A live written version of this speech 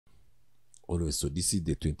always. So this is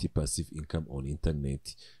the 20 passive income on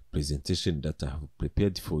internet presentation that I have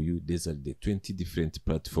prepared for you. These are the 20 different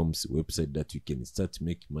platforms, website that you can start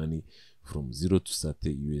make money from 0 to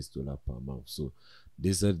 $30 per month. So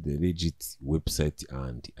these are the legit website,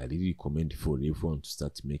 and I really recommend for everyone to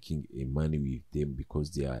start making a money with them,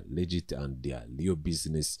 because they are legit and they are real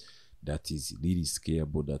business that is really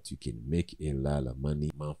scalable, that you can make a lot of money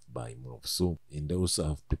month by month. So, and also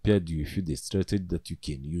I've prepared you a few the strategy that you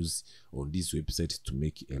can use on this website to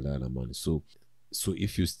make a lot of money. So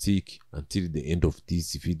if you stick until the end of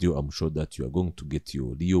this video, I'm sure that you are going to get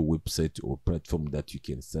your real website or platform that you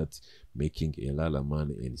can start making a lot of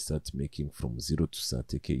money and start making from 0 to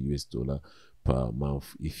 $30K per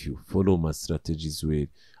month. If you follow my strategies well,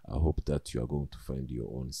 I hope that you are going to find your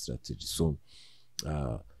own strategy. So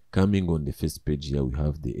coming on the first page here, we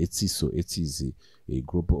have the Etsy. So Etsy is a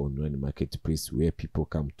global online marketplace where people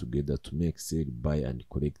come together to make, sell, buy, and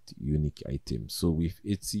collect unique items. So with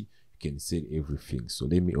Etsy, can sell everything. So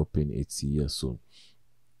let me open Etsy here. So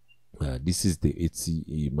this is the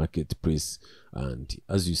Etsy marketplace, and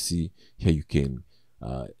as you see here, you can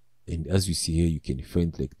you can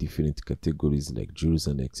find like different categories like jewels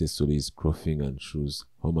and accessories, clothing and shoes,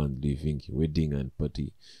 home and living, wedding and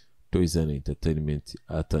party, toys and entertainment,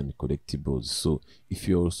 art and collectibles. So if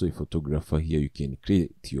you're also a photographer, here you can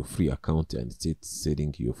create your free account and start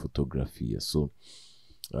selling your photography here. So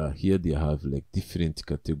here they have like different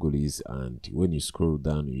categories, and when you scroll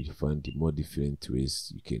down, you find more different ways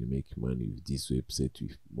you can make money with this website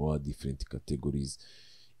with more different categories.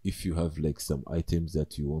 If you have like some items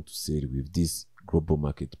that you want to sell with this global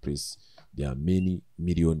marketplace, there are many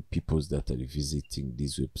million people that are visiting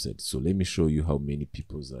this website. So let me show you how many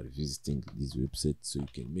people are visiting this website, so you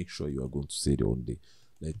can make sure you are going to sell on the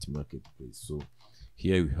right marketplace. So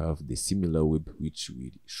here we have the similar web, which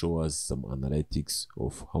will show us some analytics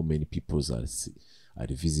of how many people are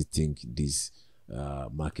visiting this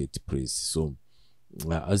marketplace. So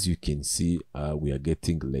as you can see, we are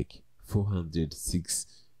getting like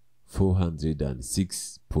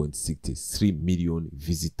 406.63 million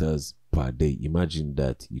visitors per day. Imagine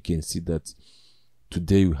that. You can see that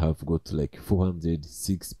today we have got like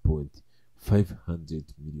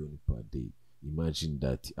 406.500 million per day. Imagine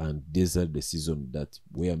that. And these are the season that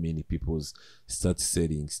where many people start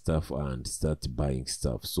selling stuff and start buying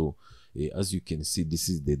stuff. So as you can see, this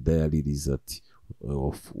is the daily result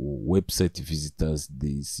of website visitors.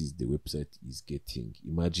 This is the website is getting.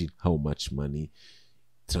 Imagine how much money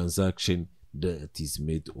transaction that is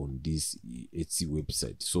made on this Etsy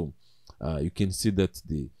website. So you can see that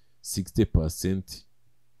the 60%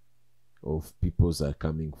 of people are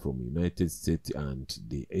coming from United States, and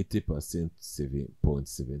the 80%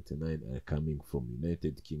 7.79 are coming from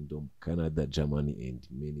United Kingdom, Canada, Germany, and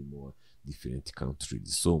many more different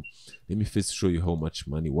countries. So let me first show you how much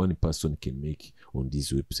money one person can make on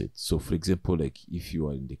this website. So for example, like if you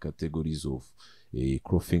are in the categories of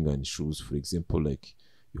clothing and shoes, for example, like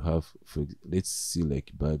you have, let's see,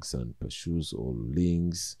 like bags and shoes or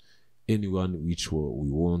rings, anyone which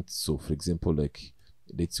we want. So for example, like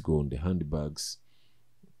let's go on the handbags.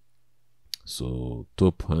 So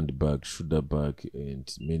top handbag, shoulder bag,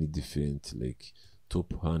 and many different like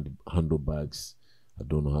top handlebags. I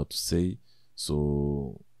don't know how to say.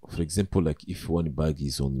 So for example, like if one bag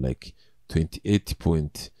is on like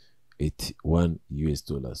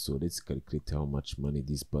 $28.81, so let's calculate how much money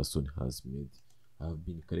this person has made. I've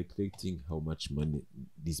been calculating how much money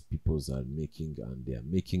these people are making, and they are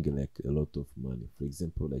making like a lot of money. For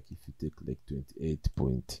example, like if you take like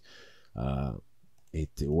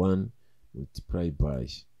 28.81 multiplied by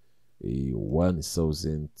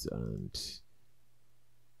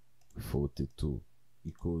 1,042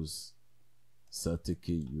 equals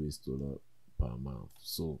 $30K per month.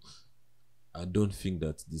 So I don't think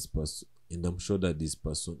that this person, and I'm sure that this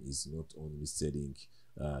person is not only selling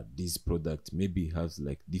this product, maybe has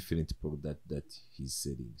like different product that he's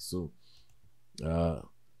selling. So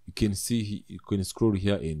you can see, you can scroll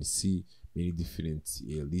here and see many different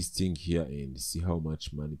listing here and see how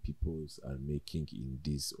much money people are making in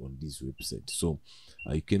this on this website. So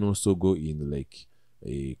you can also go in like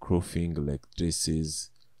a clothing, like dresses,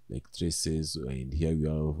 and here we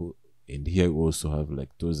are. And here we also have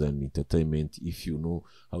like toys and entertainment. If you know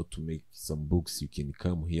how to make some books, you can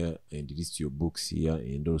come here and list your books here,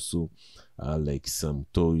 and also like some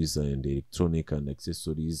toys and electronic and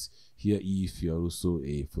accessories. Here, if you are also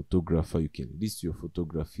a photographer, you can list your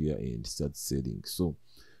photography here and start selling. So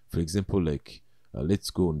for example, like let's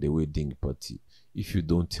go on the wedding party. If you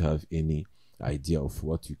don't have any idea of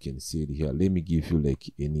what you can sell here, let me give you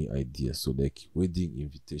like any idea. So like wedding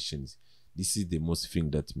invitations, this is the most thing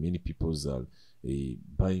that many people are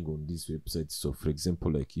buying on this website. So for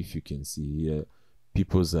example, like if you can see here,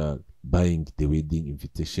 people are buying the wedding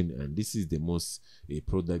invitation, and this is the most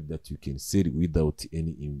product that you can sell without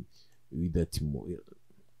any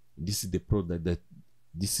this is the product that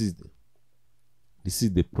this is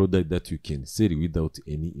the product that you can sell without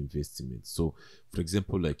any investment. So for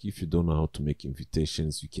example, like if you don't know how to make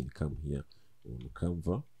invitations, you can come here on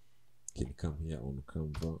Canva.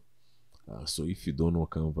 So if you don't know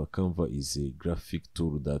Canva is a graphic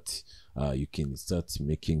tool that you can start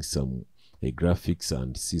making some graphics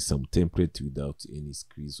and see some template without any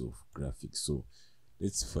screens of graphics. So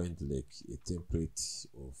let's find like a template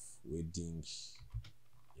of wedding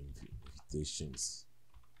invitations,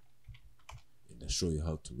 and I'll show you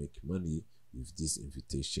how to make money with this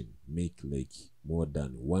invitation. Make like more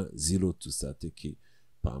than 0 to 30k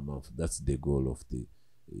per month. That's the goal of the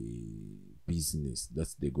business.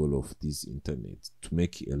 That's the goal of this internet, to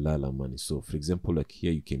make a lot of money. So for example, like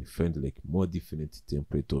here you can find like more different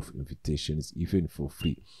template of invitations even for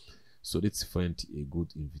free. So let's find a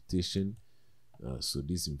good invitation. So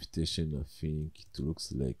this invitation, I think it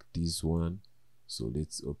looks like this one. So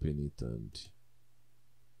let's open it, and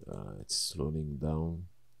it's slowing down.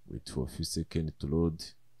 Wait for a few seconds to load.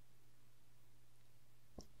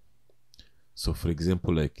 So for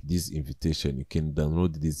example, like this invitation, you can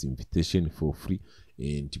download this invitation for free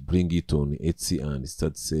and bring it on Etsy and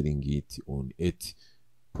start selling it on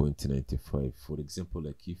 8.95. For example,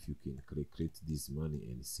 like if you can create this money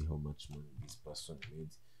and see how much money this person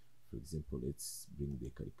made. For example, let's bring the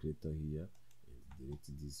calculator here and delete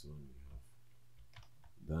this one we have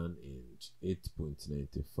done, and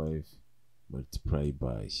 8.95 multiplied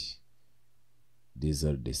by, these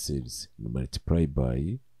are the sales, multiplied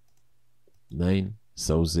by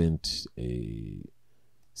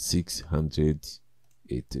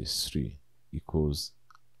 9,683 equals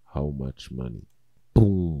how much money?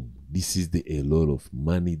 Boom! This is a lot of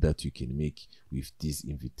money that you can make with this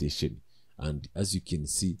invitation. And as you can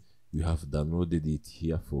see, you have downloaded it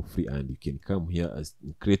here for free, and you can come here as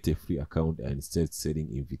create a free account and start selling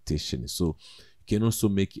invitations. So you can also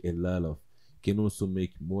make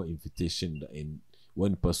more invitation, and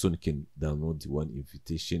one person can download one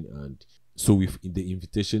invitation, and so with the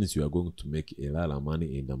invitations you are going to make a lot of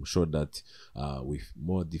money. And I'm sure that with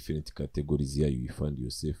more different categories here, you will find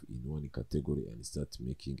yourself in one category and start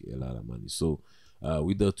making a lot of money. So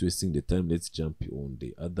without wasting the time, let's jump on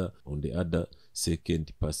the other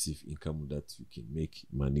second passive income that you can make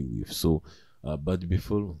money with. So but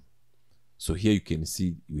before, so here you can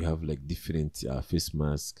see we have like different face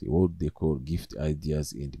masks, what they call gift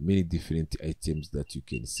ideas, and many different items that you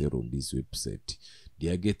can sell on this website. They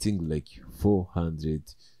are getting like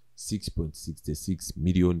 406.66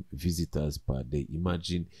 million visitors per day.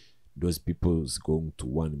 Imagine those people going to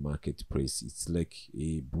one marketplace. It's like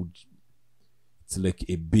a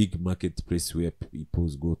big marketplace where people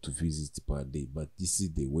go to visit per day. But this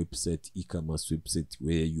is the website, e-commerce website,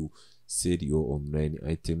 where you sell your online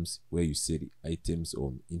items, where you sell items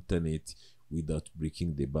on internet without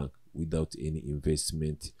breaking the bank, without any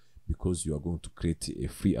investment, because you are going to create a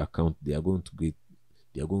free account. They are going to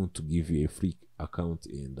give you a free account,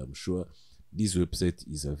 and I'm sure this website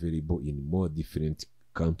is available in more different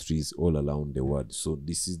countries all around the world. So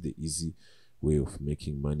this is the easy way of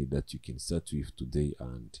making money that you can start with today,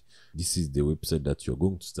 and this is the website that you're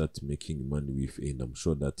going to start making money with, and I'm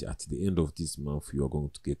sure that at the end of this month you are going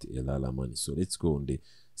to get a lot of money. So let's go on the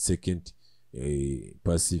second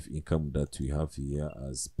passive income that we have here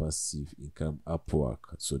as passive income,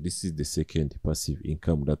 Upwork. So this is the second passive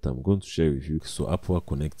income that I'm going to share with you. So Upwork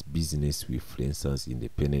connects business with freelancers,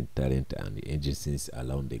 independent talent, and agencies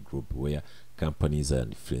around the globe, where companies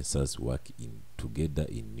and freelancers work together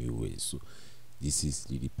in new ways. So this is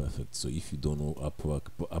really perfect. So if you don't know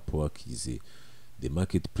Upwork is the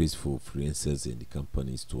marketplace for freelancers and the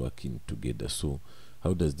companies to working together. So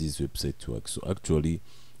how does this website work? So actually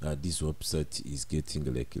this website is getting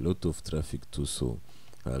like a lot of traffic too. So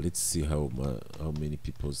let's see how many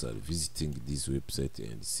people are visiting this website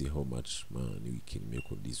and see how much money we can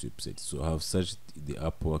make on this website. So I have searched the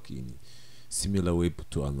Upwork in similar web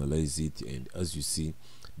to analyze it, and as you see,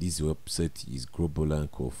 this website is global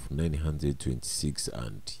rank of 926,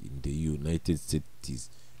 and in the United States is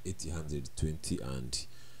 820, and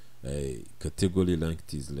category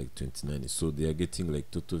ranked is like 29. So they are getting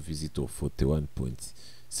like total visit of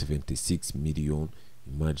 41.76 million.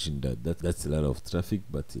 Imagine that's a lot of traffic,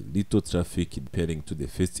 but little traffic comparing to the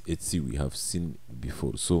first Etsy we have seen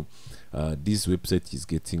before. So this website is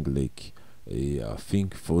getting like I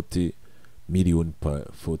think 40 million per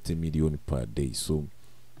day. So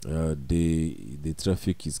The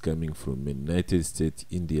traffic is coming from United States,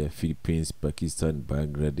 India, Philippines, Pakistan,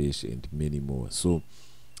 Bangladesh, and many more. So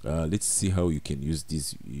let's see how you can use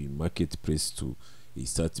this marketplace to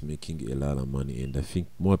start making a lot of money. And I think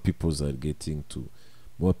more people are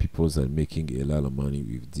making a lot of money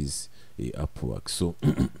with this Upwork. So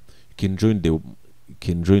you can join the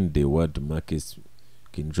word market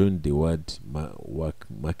can join the work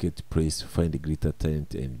marketplace, find a greater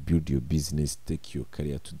talent, and build your business, take your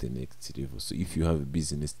career to the next level. So if you have a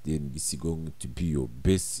business, then this is going to be your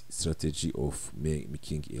best strategy of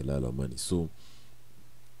making a lot of money. So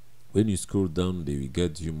when you scroll down, they will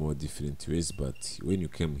guide you more different ways, but when you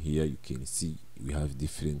come here, you can see we have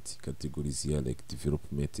different categories here, like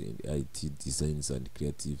development and IT, designs and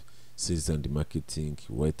creative, sales and marketing,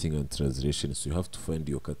 writing and translation. So you have to find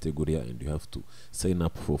your category and you have to sign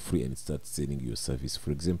up for free and start selling your service. For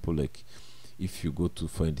example, like if you go to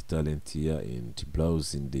find talent here and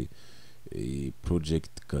browse in the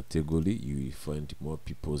project category, you will find more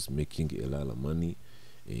people's making a lot of money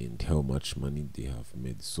and how much money they have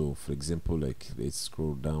made. So for example, like let's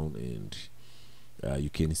scroll down and you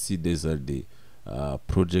can see these are the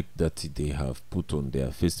project that they have put on their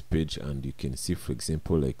first page, and you can see, for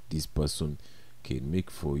example, like this person can make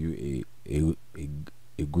for you a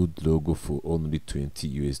good logo for only 20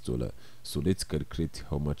 US dollar. So let's calculate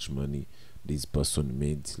how much money this person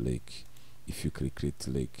made. Like if you calculate,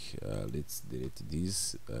 like let's delete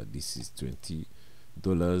this, this is $20,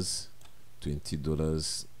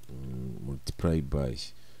 multiplied by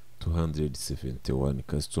 271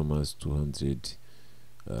 customers,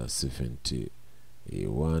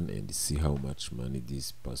 271, and see how much money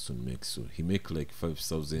this person makes. So he make like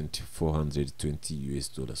 5,420 US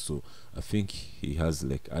dollars. So I think he has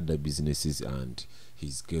like other businesses and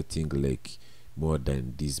he's getting like more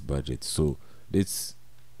than this budget. So let's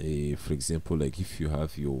for example, like if you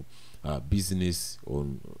have your business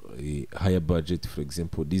on a higher budget, for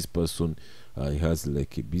example, this person has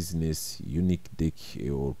like a business unique deck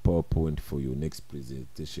or PowerPoint for your next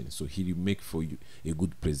presentation. So he will make for you a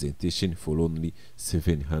good presentation for only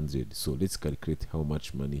 700. So let's calculate how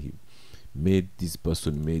much money he made. This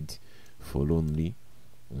person made for only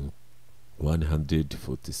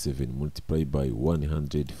 147 multiplied by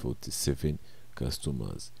 147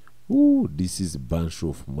 customers. Ooh, this is a bunch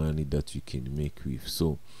of money that you can make with.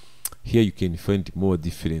 So here you can find more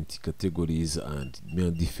different categories and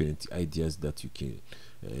more different ideas that you can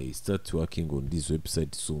start working on this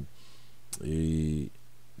website. So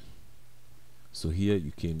so here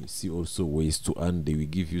you can see also ways to earn. They will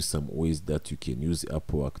give you some ways that you can use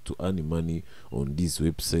Upwork to earn money on this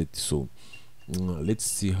website. So let's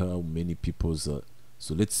see how many people's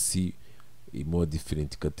so let's see more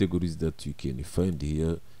different categories that you can find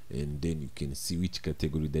here, and then you can see which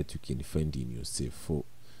category that you can find in yourself.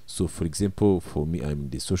 So for example, for me, I'm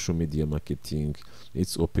the social media marketing.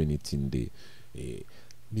 Let's open it in the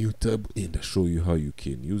new tab and show you how you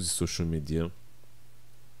can use social media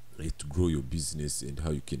to grow your business and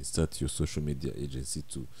how you can start your social media agency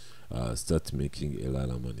to start making a lot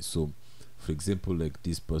of money. So for example, like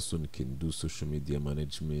this person can do social media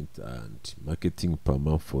management and marketing per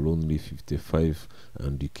month for only 55,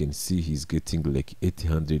 and you can see he's getting like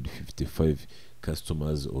 855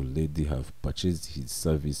 customers already have purchased his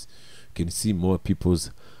service. You can see more people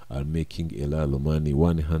are making a lot of money,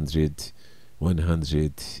 100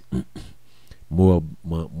 more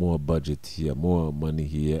budget here, more money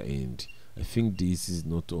here. And I think this is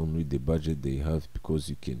not only the budget they have, because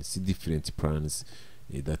you can see different plans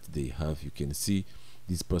that they have. You can see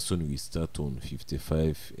this person will start on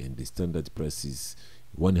 55 and the standard price is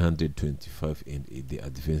 125, and the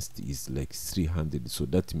advanced is like 300. So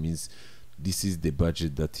that means this is the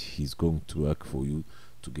budget that he's going to work for you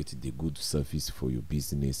to get the good service for your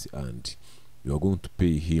business, and you are going to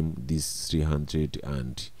pay him this 300.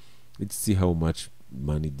 And let's see how much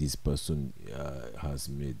money this person has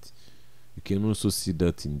made. You can also see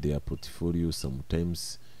that in their portfolio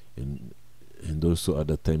sometimes, and also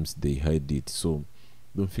other times they hide it. So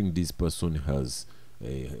don't think this person has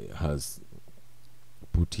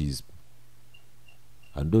put his,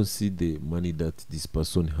 and don't see the money that this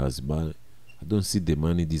person has made. I don't see the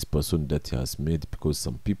money this person that has made, because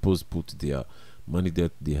some people put their money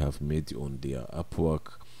that they have made on their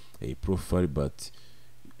Upwork profile. But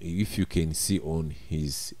if you can see on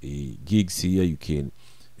his gigs here, you can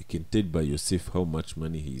tell by yourself how much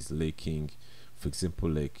money he is making. For example,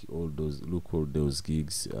 like all those, look, all those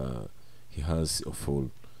gigs he has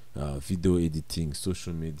for video editing,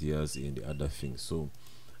 social medias, and other things. So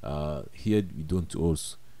here we don't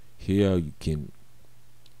also, here you can,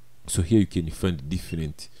 so here you can find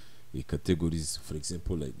different categories. For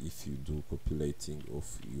example, like if you do copywriting, of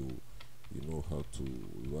you know how to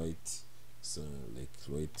write, so like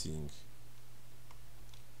writing,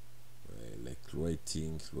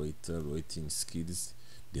 writing skills.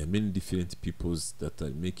 There are many different peoples that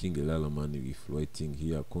are making a lot of money with writing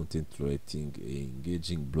here, content writing,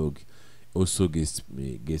 engaging blog, also guest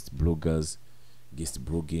bloggers, guest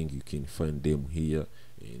blogging. You can find them here,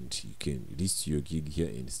 and you can list your gig here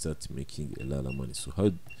and start making a lot of money. So how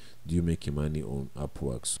do you make money on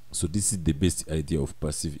Upwork? So this is the best idea of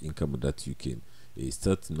passive income that you can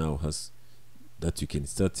start now has that you can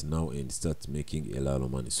start now and start making a lot of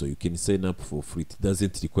money. So you can sign up for free. It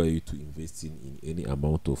doesn't require you to invest in any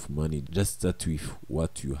amount of money. Just start with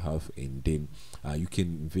what you have, and then you can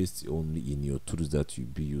invest only in your tools that you'll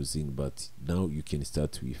be using, but now you can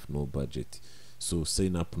start with no budget. So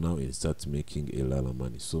sign up now and start making a lot of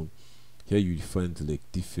money. So here you find like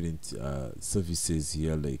different services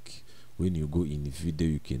here, like when you go in video,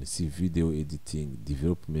 you can see video editing,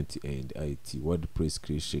 development and IT, WordPress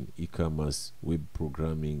creation, e-commerce, web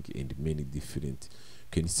programming, and many different.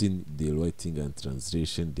 You can see the writing and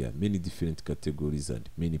translation. There are many different categories, and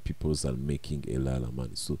many people are making a lot of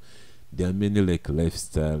money. So there are many like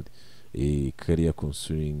lifestyle, career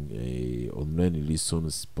counseling, online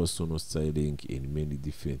lessons, personal styling, and many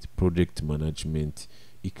different project management,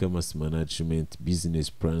 e-commerce management,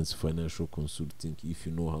 business plans, financial consulting. If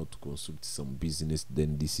you know how to consult some business,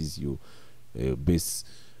 then this is your best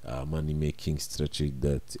money making strategy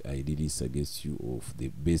that I really suggest you of the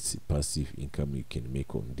best passive income you can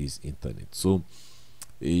make on this internet. So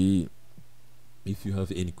if you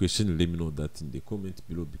have any question, let me know that in the comment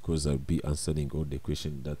below, because I'll be answering all the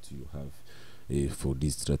questions that you have for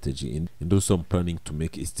this strategy. And also I'm planning to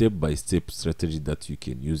make a step-by-step strategy that you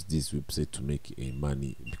can use this website to make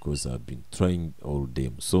money, because I've been trying all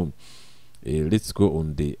them. So let's go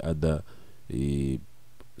on the other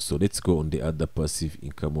passive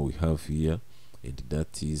income we have here, and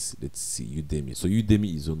that is, let's see, Udemy. So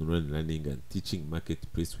Udemy is online learning and teaching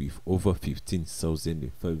marketplace with over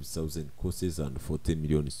 5,000 courses and 40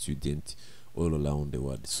 million students all around the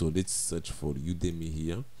world. So let's search for Udemy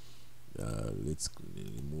here. Let's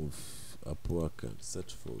remove Upwork and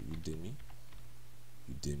search for Udemy.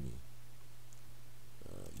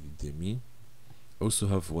 Udemy also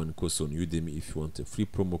have one course on Udemy. If you want a free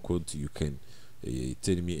promo code, you can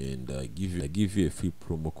tell me, and I give you a free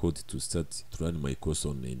promo code to start to run my course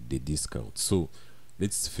on the discount. So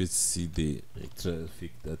let's first see the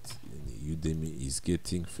traffic that Udemy is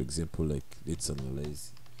getting. For example, like let's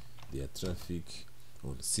analyze their traffic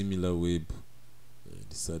on SimilarWeb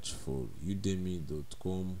and search for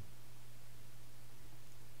udemy.com.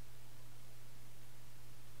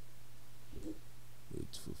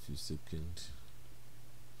 Wait for a few seconds.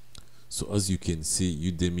 So as you can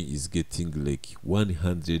see, Udemy is getting like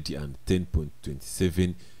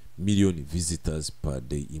 110.27 million visitors per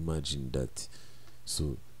day. Imagine that.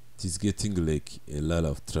 So it is getting like a lot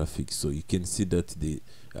of traffic. So you can see that the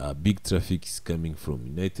big traffic is coming from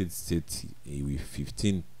United States with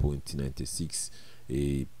 15.96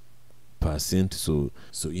 percent. So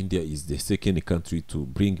India is the second country to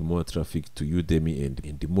bring more traffic to Udemy,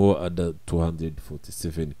 and the more other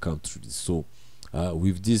 247 countries. So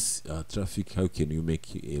with this traffic, how can you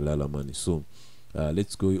make a lot of money? So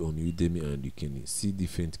let's go on Udemy, and you can see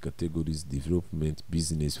different categories: development,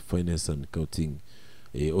 business, finance and accounting,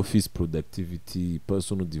 office productivity,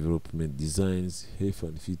 personal development, designs, health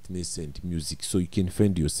and fitness, and music. So you can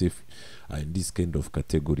find yourself in this kind of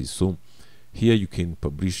categories. So here you can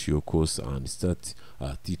publish your course and start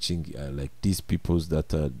teaching like these people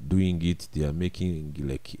that are doing it. They are making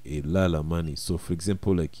like a lot of money. So for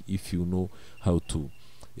example, like if you know how to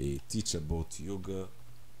teach about yoga,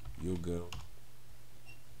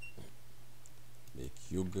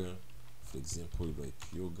 for example, like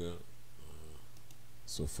yoga.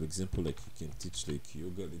 So for example, like you can teach like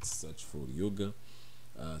yoga. Let's search for yoga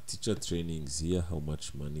teacher trainings here, how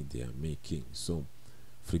much money they are making. So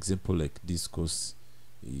for example, like this course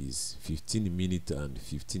is 15 minutes and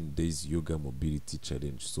 15 days yoga mobility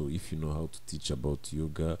challenge. So if you know how to teach about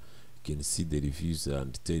yoga, you can see the reviews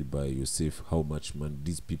and tell by yourself how much money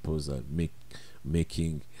these people are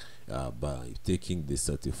making by taking the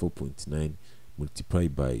 34.9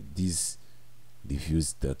 multiplied by these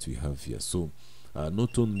reviews that we have here. So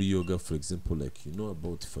not only yoga, for example, like you know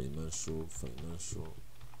about financial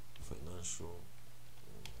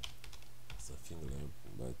something like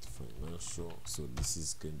about financial. So this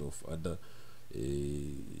is kind of other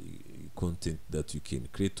content that you can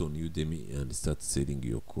create on Udemy and start selling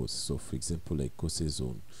your course. So for example, like courses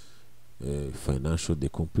on financial, the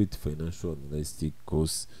complete financial analytic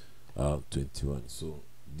course, 21. So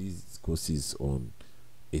this course is on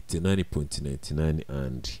 89.99,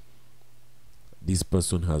 and this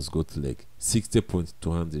person has got like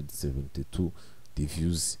 60.272 the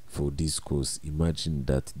views for this course. Imagine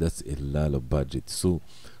that, that's a lot of budget. So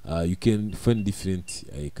you can find different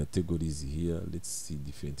categories here. Let's see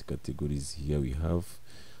different categories here. We have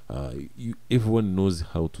everyone knows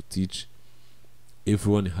how to teach,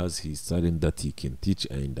 everyone has his talent that he can teach,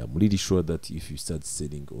 and I'm really sure that if you start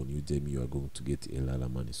selling on Udemy, you are going to get a lot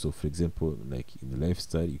of money. So for example, like in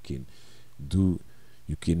lifestyle, do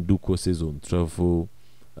you can do courses on travel,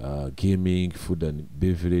 gaming, food and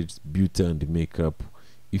beverage, beauty and makeup.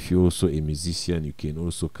 If you're also a musician, you can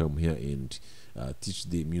also come here and teach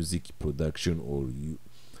the music production,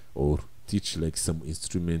 or teach like some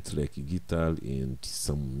instrument like guitar and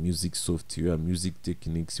some music software, music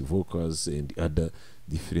techniques, vocals, and other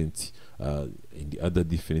different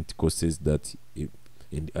courses that you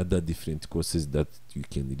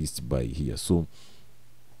can list by here. So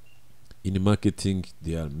in marketing,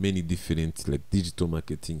 there are many different like digital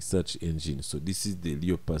marketing, search engine. So this is the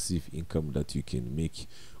real passive income that you can make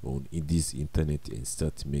on in this internet and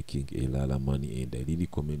start making a lot of money. And I really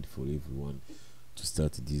recommend for everyone to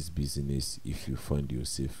start this business if you find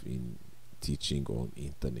yourself in teaching on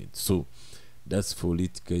internet. So that's for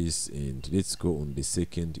it, guys, and let's go on the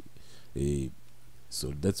second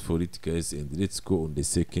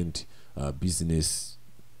business.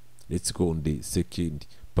 Let's go on the second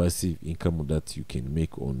passive income that you can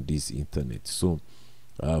make on this internet. So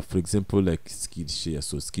for example, like Skillshare.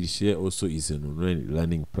 So Skillshare also is an online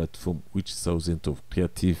learning platform which thousands of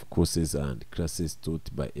creative courses and classes taught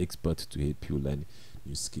by experts to help you learn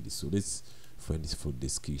new skills. So let's find this for the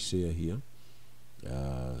Skillshare here.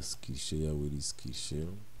 Skillshare, where is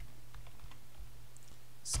Skillshare?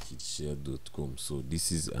 Skillshare.com. So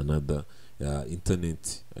this is another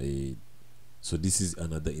internet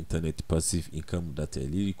passive income that I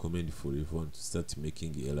really recommend for everyone to start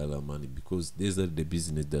making a lot of money, because these are the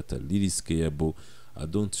business that are really scalable. I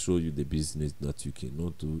don't show you the business that you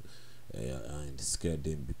cannot do and scale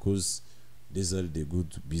them, because these are the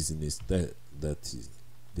good business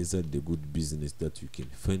these are the good business that you can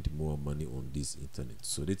find more money on this internet.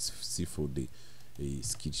 So let's see for the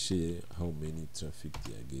Skillshare how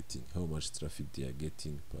much traffic they are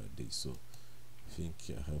getting per day. So I think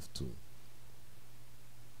I have to.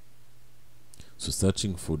 So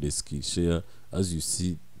searching for the Skillshare, as you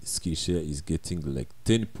see, Skillshare is getting like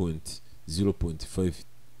 0.5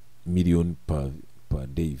 million per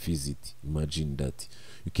day visit. Imagine that.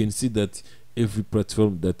 You can see that every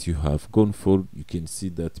platform that you have gone for, you can see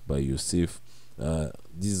that by yourself.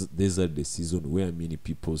 These are the season where many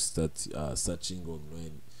people start searching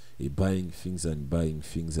online, buying things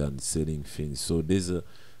and selling things. So these are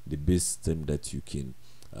the best time that you can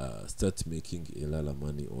start making a lot of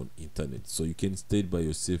money on internet. So you can stay by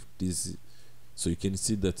yourself. So you can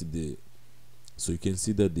see that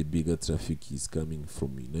the bigger traffic is coming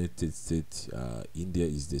from United States, India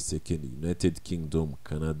is the second, United Kingdom,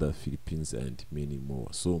 Canada, Philippines, and many more.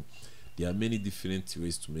 So there are many different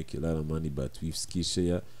ways to make a lot of money, but with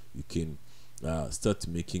Skillshare you can start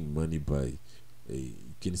making money by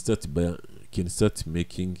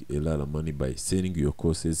making a lot of money by selling your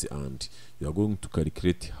courses, and you are going to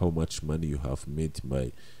calculate how much money you have made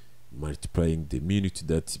by multiplying the minute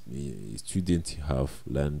that students have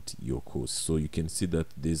learned your course. So you can see that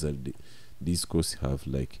these courses have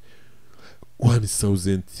like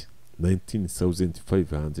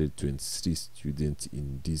 19,523 students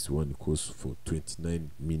in this one course for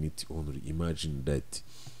 29 minutes only. Imagine that.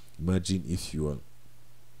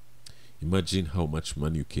 Imagine how much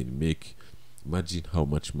money you can make. Imagine how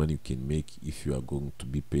much money you can make if you are going to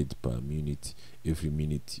be paid per minute. Every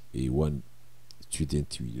minute one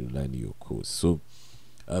student will learn your course. So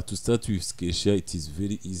to start with Skillshare, it is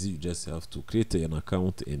very easy. You just have to create an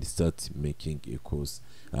account and start making a course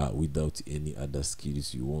without any other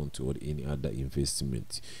skills you want or any other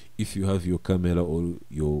investment. If you have your camera or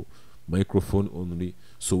your microphone only,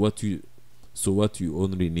 so what you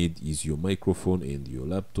only need is your microphone and your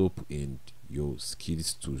laptop and your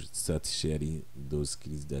skills to start sharing those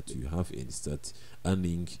skills that you have and start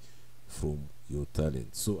earning from your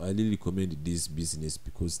talent. So I really recommend this business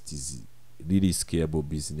because it is really scalable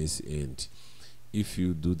business, and if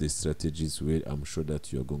you do the strategies well, I'm sure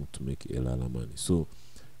that you are going to make a lot of money. So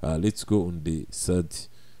let's go on the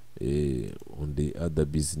other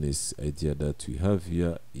business idea that we have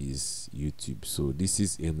here is YouTube. So this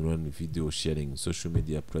is one video sharing social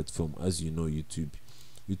media platform. As you know, YouTube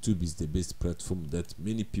is the best platform that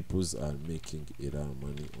many people are making a lot of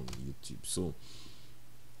money on YouTube. So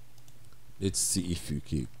let's see if you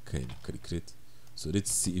can calculate. So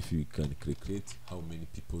let's see if you can calculate how many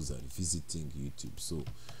people are visiting YouTube. So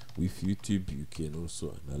with YouTube you can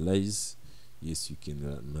also analyze. Yes, you can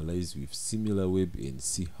analyze with SimilarWeb and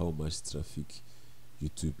see how much traffic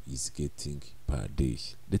YouTube is getting per day.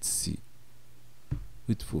 Let's see.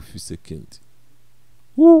 Wait for a few seconds.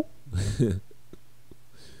 Woo!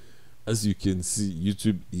 As you can see,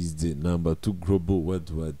 YouTube is the number 2 global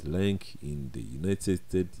worldwide rank. In the United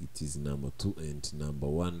States, it is number 2 and number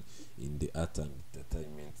 1 in the art and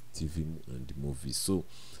entertainment, TV and movies. So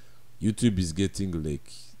YouTube is getting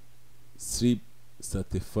like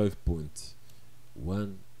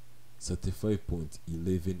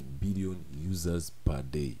 35.11 billion users per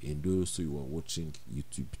day, and also you are watching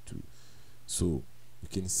YouTube too. So you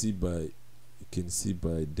can see by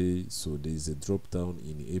day. So there is a drop down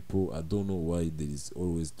in April. I don't know why there is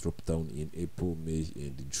always drop down in April, May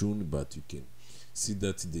and June, but you can see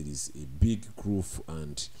that there is a big growth,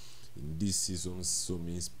 and in these seasons, so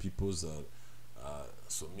means people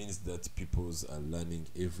are learning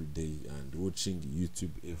every day and watching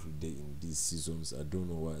YouTube every day in these seasons. I don't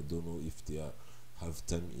know why. I don't know if they have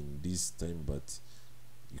time in this time, but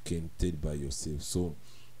you can tell by yourself. So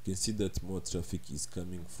you can see that more traffic is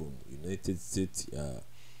coming from United States.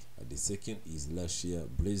 The second is Russia,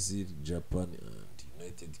 Brazil, Japan, and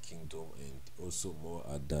United Kingdom, and also more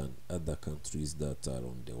than other countries that are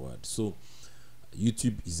on the world. So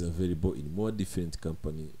YouTube is available in more different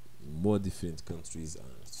countries,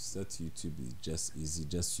 and to start YouTube is just easy,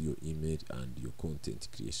 just your email and your content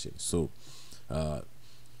creation. So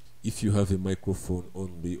if you have a microphone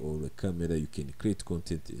only or a camera, you can create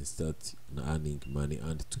content and start earning money.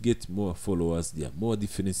 And to get more followers, there are more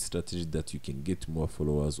different strategies that you can get more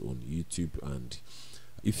followers on YouTube. And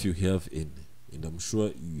if you have and I'm sure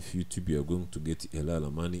with YouTube you are going to get a lot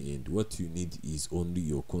of money, and what you need is only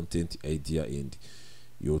your content idea and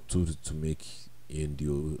your tools to make, and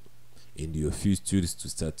your few tools to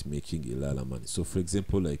start making a lot of money. So for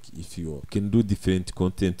example, like if you can do different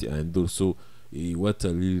content, and also what I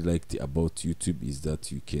really liked about YouTube is that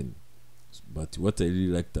you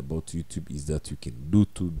can do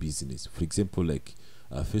two business. For example, like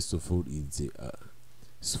first of all,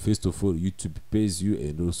 YouTube pays you,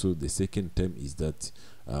 and also the second time is that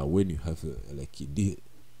when you have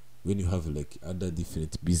other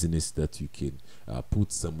different business, that you can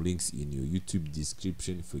put some links in your YouTube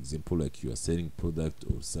description. For example, like you are selling product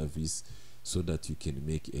or service, so that you can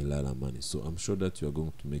make a lot of money. So I'm sure that you are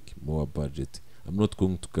going to make more budget. I'm not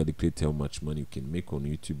going to calculate how much money you can make on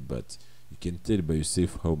YouTube, but you can tell by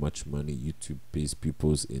yourself how much money YouTube pays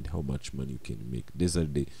people and how much money you can make. These are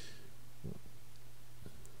the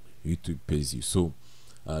YouTube pays you. So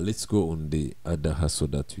let's go on the other hustle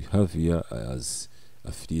that we have here as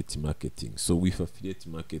affiliate marketing. So with affiliate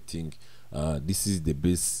marketing, this is the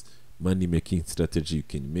best money making strategy you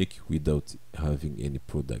can make without having any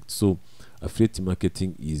product. So affiliate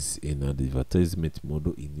marketing is an advertisement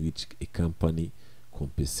model in which a company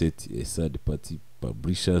compensates a third party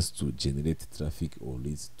publishers to generate traffic or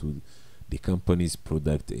leads to the company's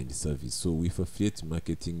product and service. So with affiliate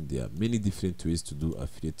marketing, there are many different ways to do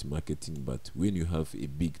affiliate marketing, but when you have a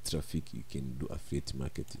big traffic, you can do affiliate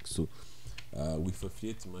marketing. So with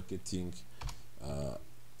affiliate marketing, I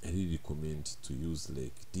really recommend to use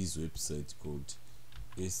like this website called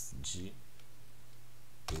SG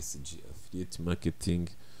Affiliate Marketing.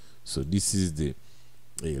 So this is a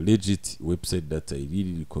legit website that I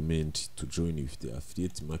really recommend to join with the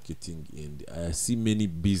affiliate marketing, and I see many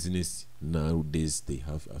business nowadays they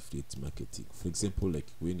have affiliate marketing. For example,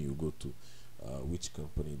 like when you go to which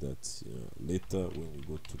company that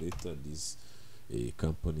this a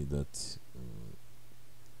company that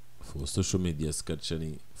for social media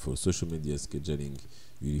scheduling,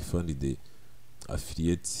 you will find the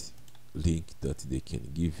affiliate link that they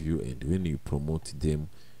can give you, and when you promote them,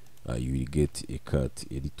 you will get a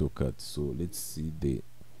little cut. So let's see the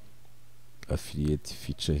affiliate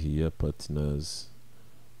feature here, partners.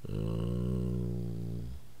 I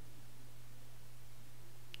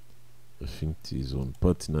think it is on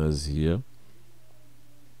partners here.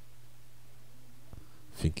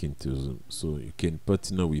 So you can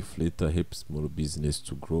partner with later, help small business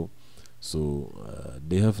to grow. So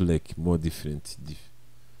they have like more different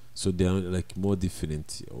there are like more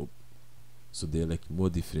different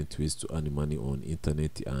ways to earn money on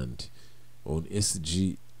internet. And on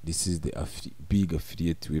SG, this is the big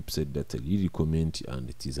affiliate website that I really recommend, and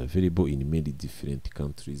it is available in many different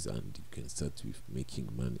countries, and you can start with making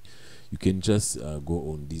money. You can just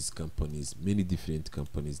go on these companies, many different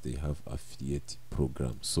companies, they have affiliate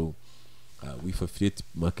programs. So with affiliate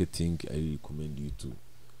marketing, I recommend you to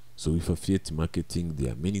So with affiliate marketing,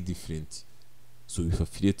 there are many different. So with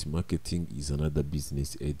affiliate marketing is another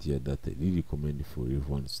business idea that I really recommend for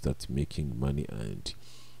everyone to start making money, and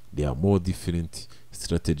there are more different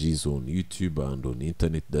strategies on YouTube and on the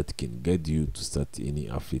internet that can guide you to start any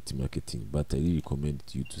affiliate marketing. But I really recommend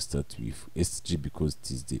you to start with SG because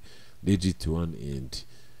it is the legit one, and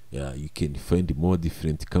you can find more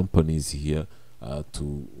different companies here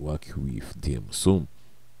to work with them. So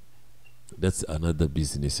that's another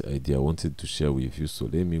business idea I wanted to share with you. So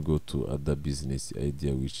let me go to other business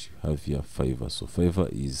idea which have here Fiverr. So Fiverr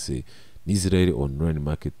is an Israeli online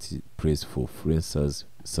marketplace for freelancers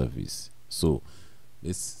service. So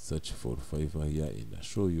let's search for Fiverr here and I'll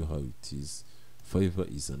show you how it is. Fiverr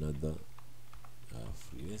is another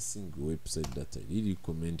freelancing website that I really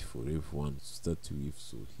recommend for everyone to start with.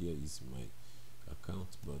 So here is my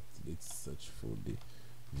account, but let's search for the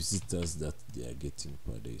visitors that they are getting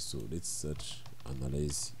per day. So let's search,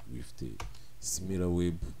 analyze with the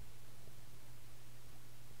SimilarWeb.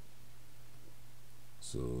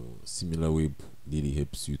 So SimilarWeb really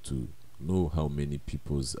helps you to know how many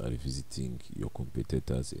people are visiting your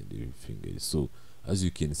competitors and everything else. So as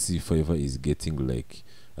you can see, Fiverr is getting like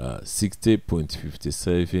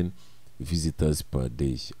 60.57 visitors per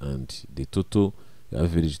day, and the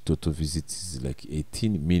average total visits is like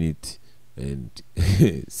 18 minutes and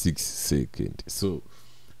 6 seconds. So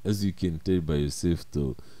as you can tell by yourself,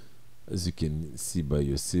 though, as you can see by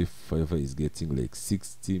yourself, Fiverr is getting like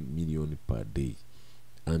 60 million per day,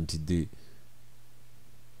 and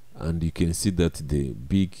you can see that the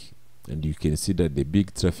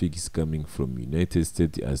big traffic is coming from United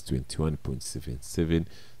States as 21.77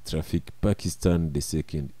 traffic, Pakistan the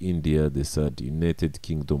second, India the third, United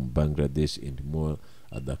Kingdom, Bangladesh, and more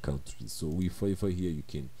other countries. So with Fiverr here, you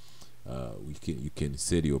can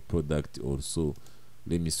sell your product also.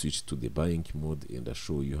 Let me switch to the buying mode and I'll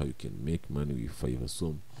show you how you can make money with Fiverr.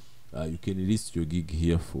 So you can list your gig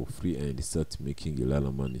here for free and start making a lot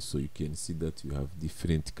of money. So you can see that you have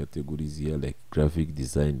different categories here like graphic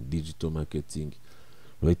design, digital marketing,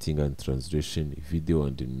 writing and translation, video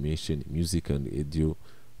and animation, music and audio,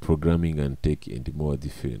 programming and tech, and more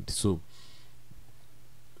different. So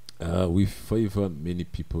with Fiverr, many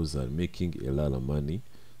people are making a lot of money.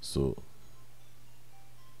 So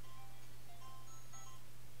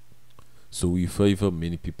with Fiverr,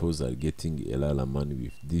 many people are getting a lot of money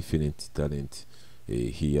with different talent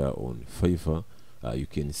here on Fiverr. You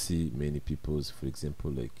can see many people, for example,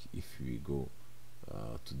 like if we go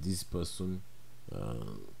to this person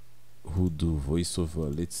who do voiceover,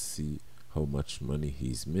 let's see how much money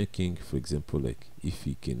he's making. For example, like if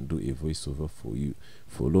he can do a voiceover for you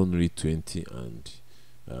for only 20 and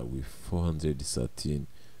with 413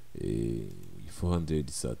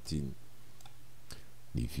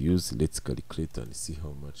 reviews, let's calculate and see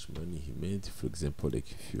how much money he made. For example, like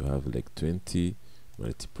if you have like 20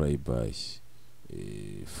 multiplied by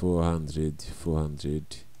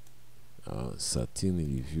 413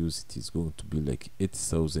 reviews, it is going to be like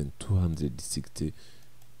 8,260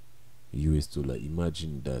 US dollar.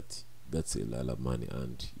 Imagine that. That's a lot of money,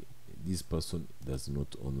 and this person does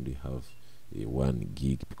not only have a one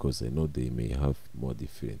gig, because I know they may have more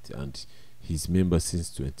different, and he's member since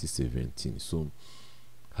 2017. So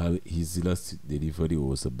his last delivery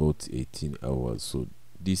was about 18 hours. So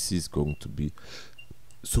this is going to be,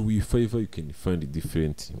 so with Fiverr you can find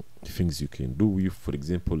different things you can do with. For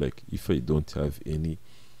example, like if I don't have any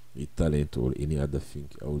talent or any other thing,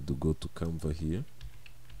 I would go to Canva here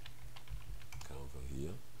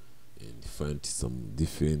and find some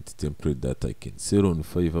different template that I can sell on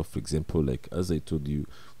Fiverr. For example, like as I told you,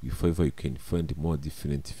 with Fiverr you can find more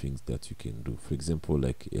different things that you can do. For example,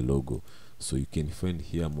 like a logo. So you can find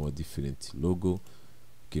here more different logo. You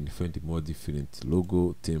can find more different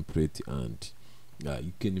logo template, and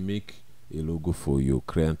you can make a logo for your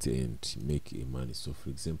client and make a money. So for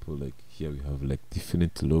example, like here we have like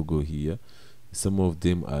different logo here. Some of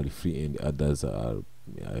them are free and others are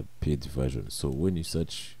paid version. So when you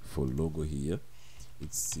search for logo here,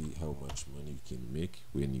 let's see how much money you can make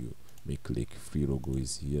when you make like free logo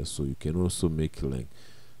is here. So you can also make like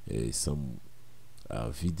some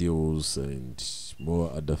videos and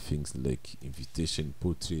more other things like invitation,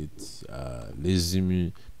 portrait,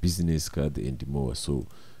 resume, business card, and more. So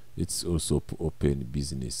it's also open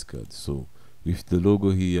business card. So with the logo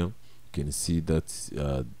here, you can see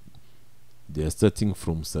that they are starting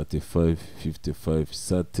from 35, 55,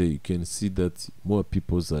 30. You can see that more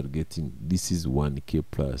people are getting. This is 1K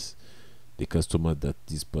plus the customer that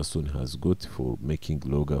this person has got for making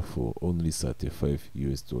logo for only 35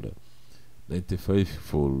 US dollar, 95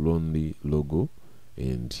 for only logo,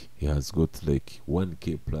 and he has got like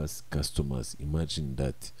 1k plus customers. Imagine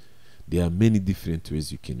that. There are many different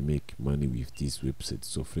ways you can make money with this website.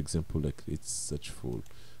 So for example, like let's search for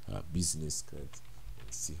business card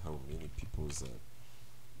and see how many people are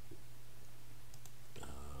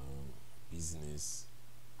business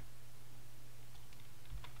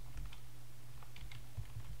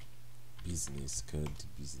business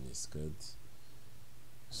card.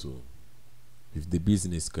 So with the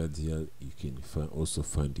business card here, you can also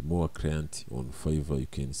find more client on Fiverr. You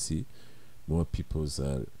can see more people's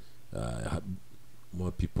are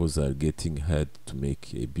more people's are getting hired to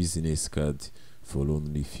make a business card for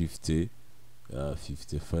only 50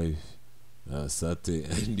 55 30.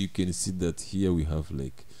 And you can see that here we have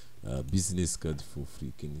like business card for free.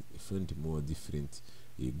 You can find more different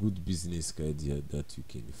a good business card here that you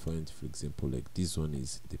can find. For example, like this one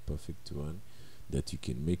is the perfect one that you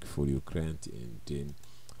can make for your client, and then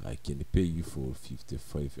I can pay you for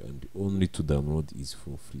 55, and only to download is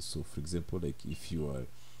for free. So for example, like if you are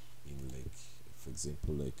in like for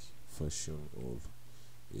example like fashion or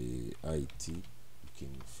IT, you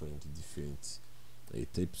can find different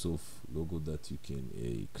types of logo that you can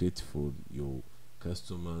create for your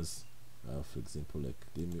customers. For example, like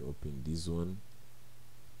let me open this one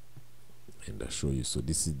and I'll show you. So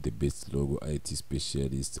this is the best logo IT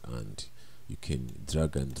specialist, and you can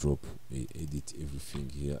drag and drop, edit everything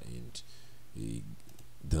here, and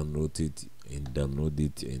download it,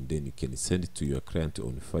 and then you can send it to your client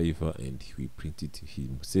on Fiverr, and he will print it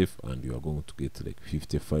himself, and you are going to get like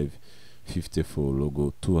 55, 50 for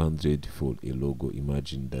logo, 200 for a logo.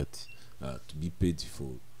 Imagine that, to be paid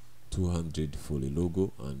for 200 for a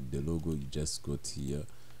logo, and the logo you just got here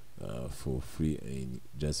for free in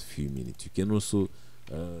just few minutes. You can also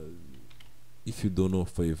if you don't know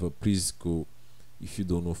Fiverr, please go. If you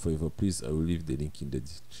don't know Fiverr, please, I will leave the link in the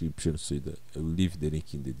description,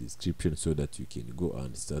 so that you can go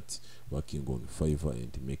and start working on Fiverr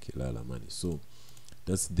and make a lot of money. So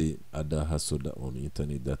that's the other hustle that on the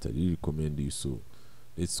internet that I really recommend you. So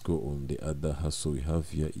let's go on the other hustle we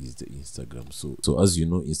have here is the Instagram. So as you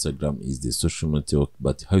know, Instagram is the social network,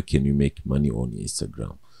 but how can you make money on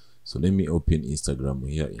Instagram? So let me open Instagram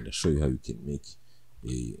here and I'll show you how you can make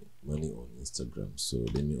money on Instagram. So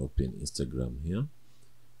let me open Instagram here,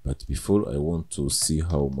 but before, I want to see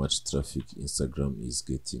how much traffic Instagram is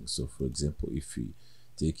getting. So for example, if we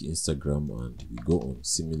take Instagram and we go on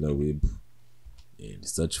SimilarWeb and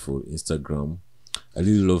search for Instagram, I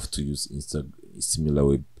really love to use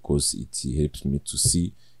SimilarWeb because it helps me to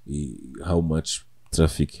see how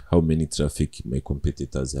many traffic my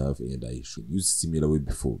competitors have, and I should use SimilarWeb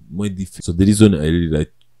before more different. So the reason I really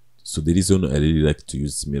like to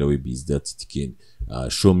use SimilarWeb is that it can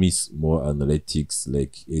show me more analytics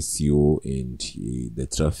like SEO and the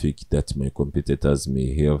traffic that my competitors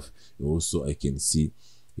may have. Also, I can see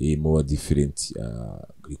a more different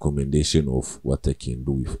recommendation of what I can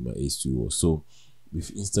do with my SEO. So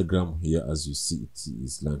with Instagram here, as you see, it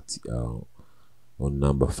is ranked on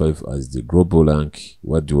number 5 as the global rank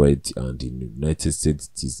worldwide, and in the United States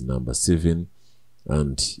it is number 7,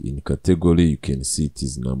 and in category you can see it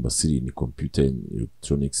is number 3 in computer and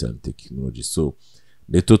electronics and technology. So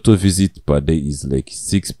the total visit per day is like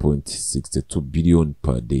 6.62 billion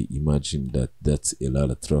per day. Imagine that. That's a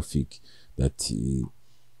lot of traffic that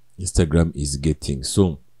Instagram is getting.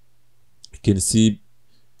 So you can see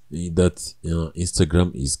that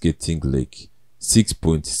Instagram is getting like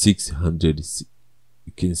 6.600.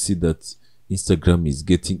 You can see that Instagram is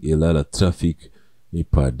getting a lot of traffic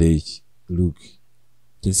per day. Look,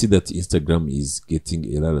 you can see that Instagram is getting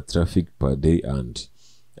a lot of traffic per day, and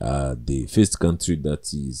the first country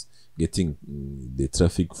that is getting the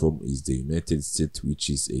traffic from is the United States, which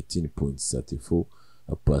is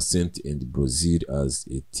 18.34%, and Brazil as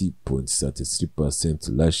 80.33%,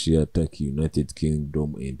 Russia, Turkey, United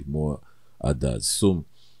Kingdom, and more others. So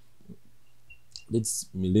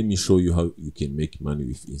let me show you how you can make money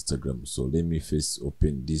with Instagram. So let me first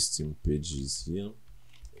open these team pages here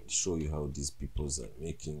and show you how these people are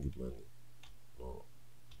making money.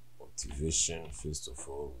 Motivation, first of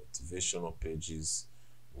all, motivational pages.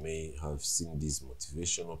 You may have seen these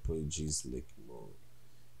motivational pages like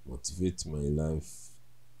Motivate My Life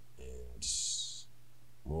and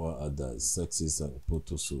more other success and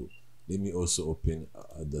photo. So let me also open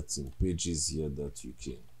other team pages here that you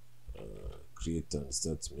can create and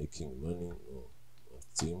start making money on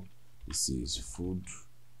team. This is food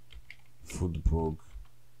blog.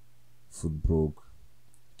 You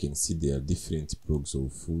can see there are different blogs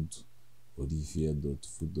of food.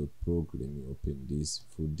 Olivia.food.blog. Let me open this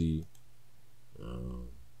foodie.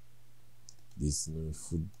 This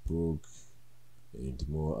food blog. and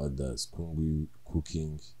more others, Kungwi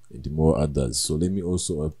cooking and more others. So let me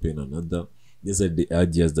also open another. These are the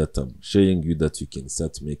ideas that I'm sharing you that you can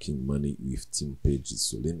start making money with team pages.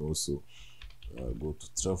 So let me also go to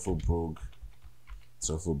Travelblog.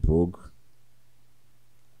 Travelblog.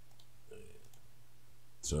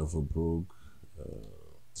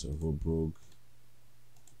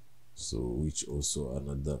 So which also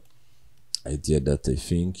another idea that I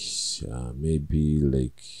think maybe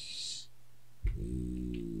like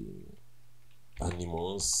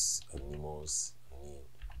animals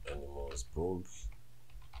blog,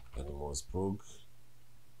 animals blog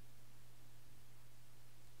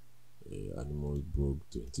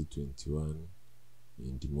 2021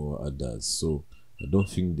 and more others. So I don't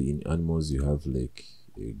think in animals you have like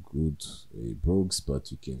a good blogs,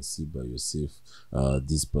 but you can see by yourself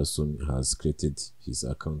this person has created his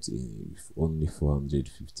account with only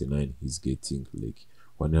 459. He's getting like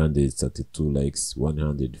 132 likes,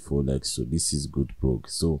 104 likes. So this is good blog.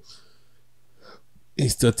 So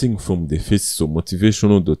starting from the first, so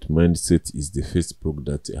motivational.mindset is the first blog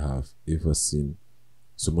that I have ever seen.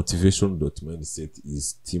 So motivation.mindset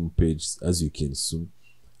is team page, as you can see.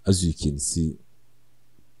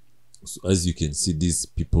 So as you can see these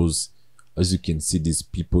people's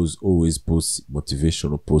always post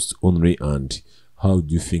motivational posts only, and how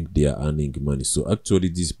do you think they are earning money? So actually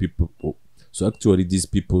these people's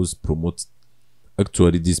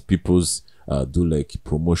do like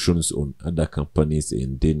promotions on other companies,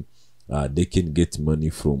 and then they can get money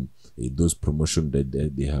from those promotions that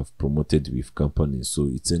they have promoted with companies. So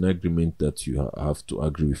it's an agreement that you have to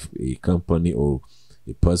agree with a company or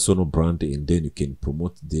a personal brand, and then you can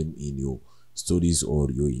promote them in your stories or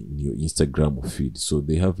in your Instagram feed. So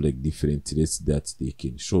they have like different rates that they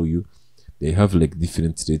can show you. They have like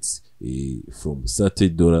different rates from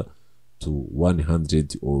 $30 to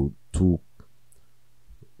 100, or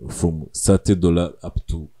from $30 up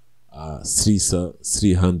to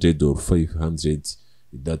 300 or 500,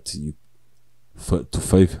 that you to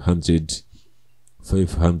 500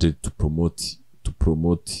 to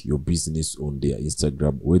promote your business on their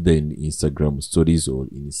Instagram, whether in Instagram stories or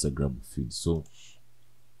in Instagram feed. So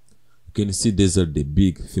you can see these are the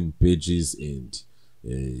big theme pages, and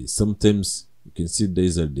sometimes you can see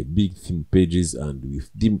these are the big theme pages, and with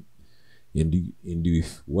them and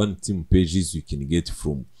with one team pages you can get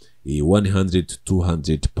from 100 to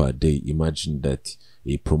 200 per day. Imagine that,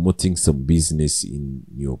 promoting some business in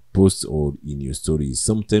your posts or in your stories.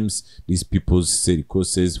 Sometimes these people sell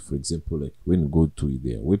courses, for example, like when you go to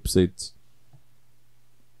their website,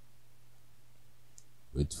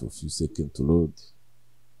 wait for a few seconds to load.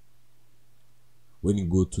 When you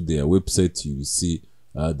go to their website, you will see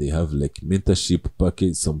they have like mentorship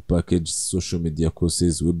package, some package, social media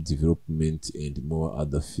courses, web development, and more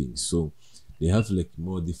other things. So they have like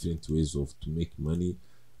more different ways to make money.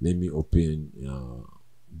 Let me open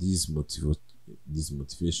this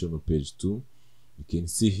motivational page too. You can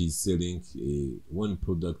see he's selling one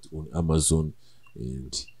product on Amazon,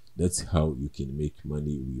 and that's how you can make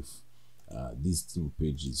money with these team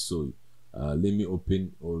pages. So let me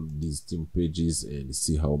open all these team pages and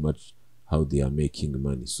see how they are making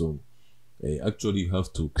money. So actually you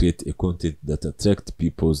have to create a content that attract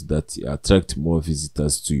more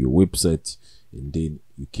visitors to your website, and then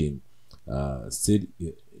you can sell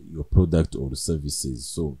your product or services.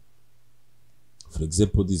 So for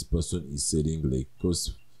example, this person is selling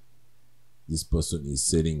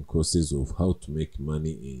courses of how to make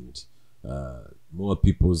money, and more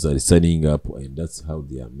people are signing up, and that's how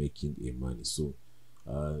they are making money. So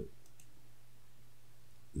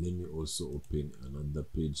let me also open another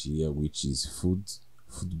page here, which is food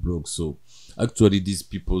blog. So actually these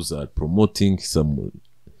people are promoting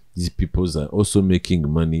these people are also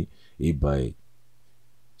making money by,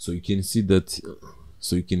 so you can see that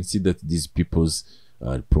these people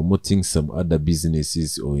are promoting some other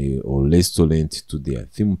businesses or restaurant to their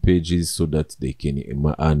theme pages, so that they can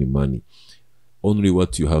earn money. Only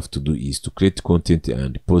what you have to do is to create content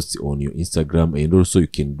and post on your Instagram, and also you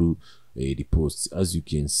can do the posts. As you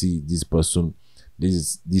can see, this person,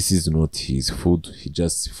 this is not his food. He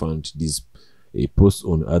just found this a post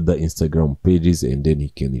on other Instagram pages, and then he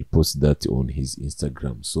can repost that on his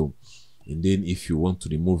Instagram. So, and then if you want to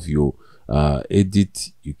remove your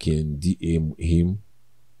edit, you can DM him.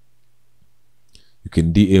 You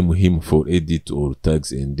can DM him for edit or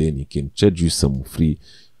tags, and then he can charge you some free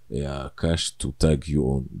cash to tag you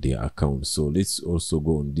on their account. So let's also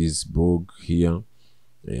go on this blog here,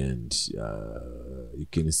 and you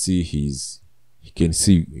can see you can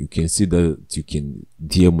see that you can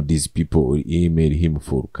DM these people or email him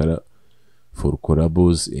for for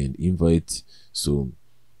collabos and invite. So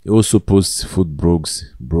he also posts food blogs,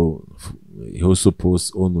 he also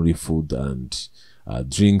posts only food and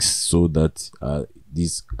drinks, so that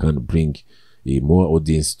this can bring a more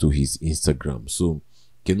audience to his Instagram. So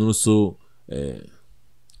can also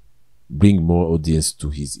bring more audience to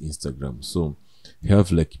his Instagram. So we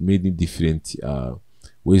have like many different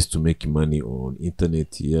ways to make money on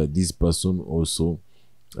internet here. This person also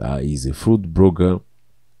is a food blogger,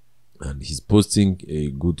 and he's posting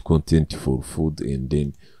a good content for food. And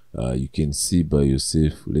then you can see by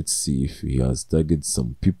yourself. Let's see if he has targeted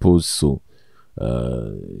some people. So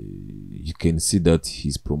you can see that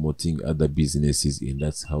he's promoting other businesses, and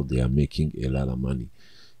that's how they are making a lot of money.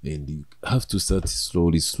 And you have to start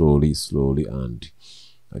slowly, and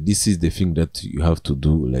this is the thing that you have to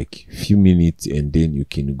do, like few minutes, and then you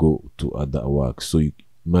can go to other work. So you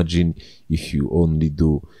imagine if you only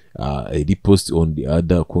do a repost on the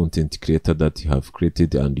other content creator that you have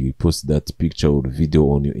created, and you post that picture or video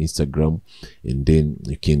on your Instagram, and then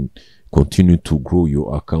you can continue to grow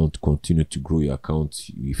your account.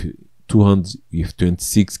 If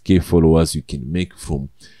 26k followers, you can make from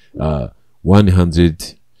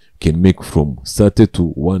 100, can make from 30 to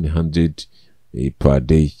 100 per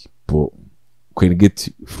day. Can get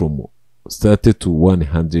from 30 to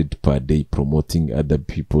 100 per day promoting other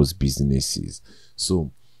people's businesses.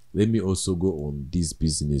 So let me also go on this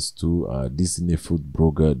business too. Disney food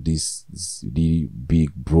blogger, this really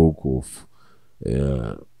big blog of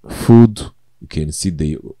food. You can see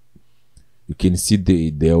they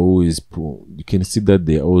are always you can see that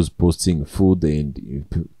they are always posting food, and you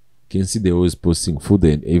can see they're always posting food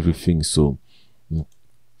and everything. So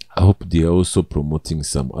I hope they are also promoting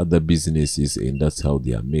some other businesses, and that's how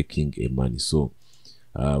they are making a money. So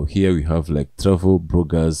here we have like travel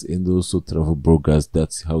bloggers and also travel bloggers.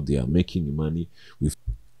 That's how they are making money. With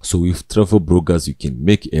travel bloggers, you can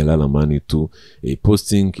make a lot of money too,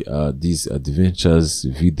 posting these adventures,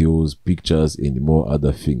 videos, pictures, and more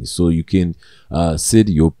other things. So you can sell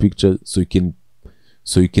your picture, so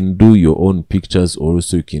you can do your own pictures, or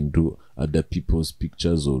also you can do other people's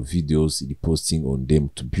pictures or videos, reposting on them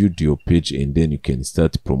to build your page, and then you can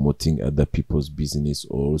start promoting other people's business.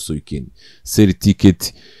 Or also you can sell a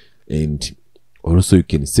ticket, and also you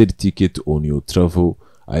can sell a ticket on your travel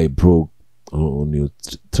blog, on your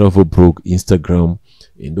travel blog Instagram.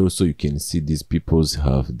 And also you can see these people's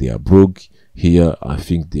have their blog here. I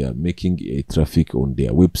think they are making a traffic on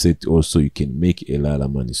their website. Also you can make a lot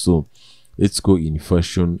of money. So let's go in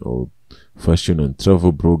fashion and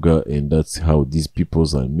travel blogger, and that's how these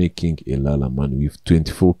peoples are making a lot of money with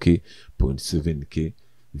 24.7k.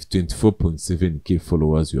 With 24.7k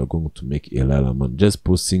followers, you are going to make a lot of money just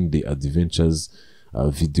posting the adventures,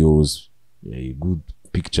 videos, good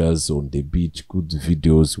pictures on the beach, good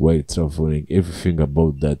videos while traveling, everything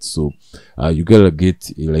about that. So you gotta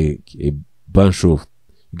get like a bunch of,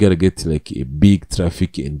 you gotta get like a big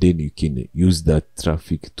traffic, and then you can use that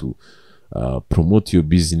traffic to promote your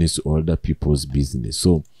business or other people's business.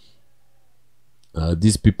 So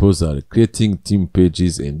these people are creating team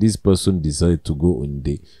pages, and this person decided to go in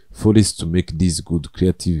the forest to make these good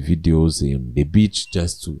creative videos on the beach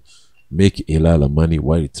just to make a lot of money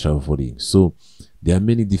while traveling. So there are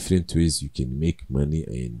many different ways you can make money,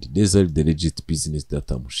 and these are the legit business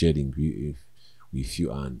that I'm sharing with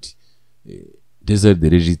you, and these are the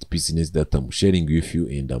legit business that I'm sharing with you.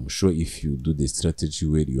 And I'm sure if you do the strategy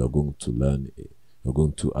well, you are going to learn, you're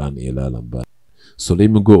going to earn a lot of money. So let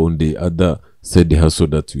me go on the other side hustle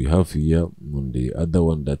that we have here, on the other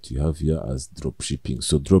one that we have here as drop shipping.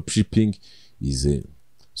 So drop shipping is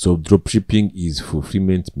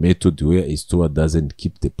fulfillment method where a store doesn't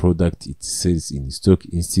keep the product it sells in stock.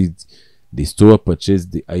 Instead, the store purchases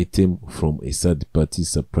the item from a third party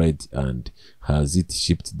supplier and has it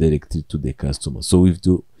shipped directly to the customer. So with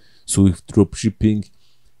drop shipping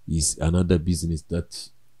is another business that,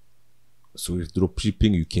 so with drop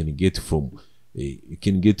shipping you can get from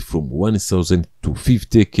 1,000 to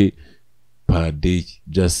 50k per day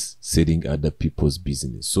just selling other people's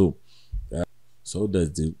business. So how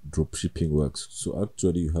does the drop shipping works? So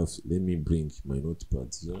actually you have, let me bring my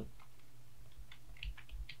notepad here.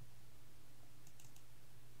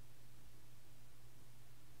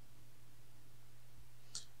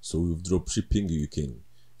 So with drop shipping you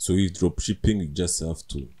just have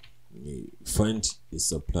to find a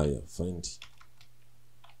supplier, find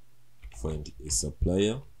a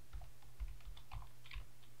supplier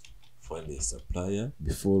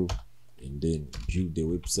before, and then build the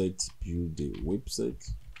website.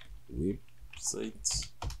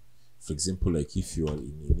 For example, like if you are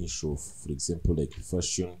in a niche of, for example, like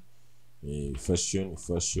fashion, fashion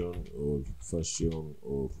or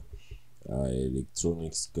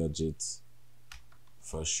electronics gadgets.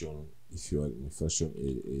 Fashion, if you are in fashion,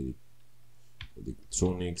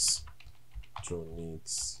 electronics,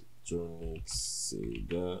 electronics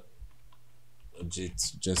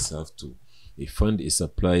gadgets, just have to find a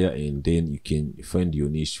supplier, and then you can find your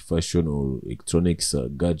niche fashion or electronics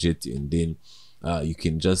gadget, and then you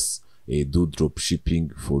can just do drop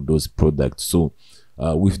shipping for those products. So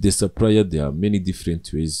with the supplier, there are many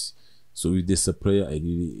different ways. So with the supplier, I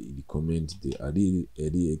really recommend the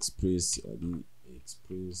AliExpress.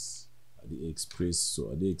 So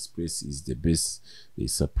AliExpress is the best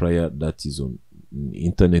supplier that is on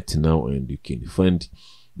internet now, and you can find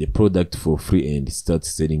the product for free and start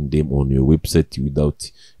selling them on your website without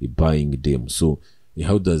buying them. So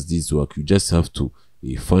how does this work? You just have to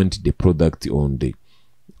find the product on the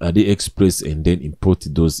AliExpress and then import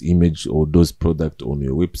those image or those product on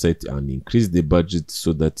your website and increase the budget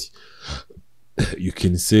so that you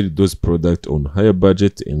can sell those products on higher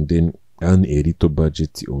budget, and then earn a little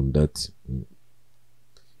budget on that,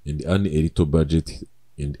 and earn a little budget,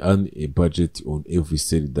 and earn a budget on every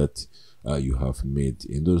sale that you have made.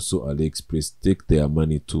 And also AliExpress take their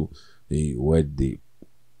money to what they,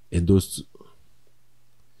 and also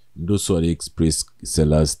AliExpress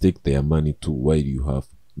sellers take their money to while you have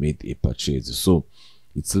made a purchase. So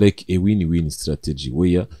it's like a win-win strategy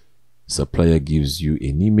where supplier gives you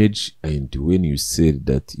an image, and when you sell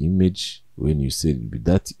that image, you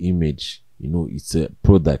know it's a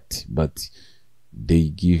product, but they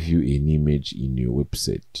give you an image in your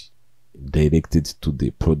website directed to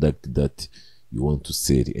the product that you want to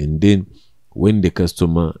sell. And then when the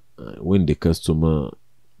customer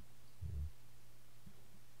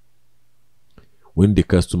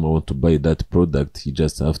want to buy that product, he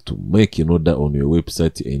just have to make an order on your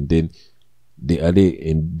website, and then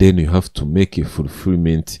you have to make a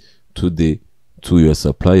fulfillment to your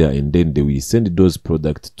supplier, and then they will send those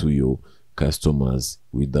products to your customers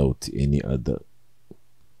without any other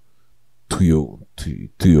to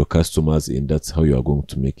your customers, and that's how you are going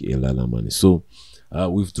to make a lot of money. So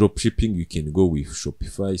with drop shipping, you can go with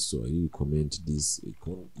Shopify. So I recommend this.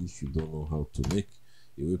 If you don't know how to make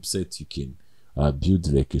a website, you can build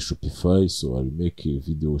like a Shopify. So I'll make a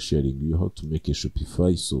video sharing you how to make a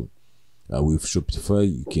Shopify. So with Shopify,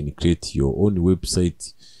 you can create your own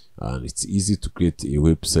website, and it's easy to create a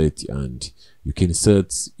website, and you can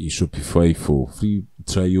start a Shopify for free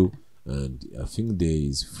trial, and I think there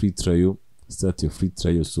is free trial. Start a free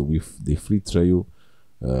trial. So with the free trial,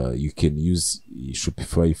 you can use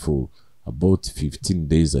Shopify for about 15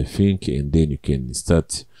 days, I think, and then you can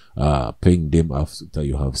start paying them after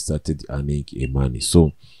you have started earning a money.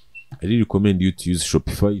 So I really recommend you to use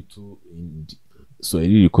Shopify too, and so I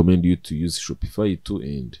really recommend you to use Shopify too,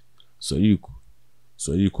 and so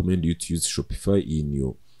I recommend you to use Shopify in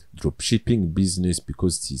your dropshipping business,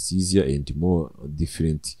 because it is easier and more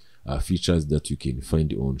different features that you can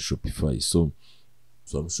find on Shopify. So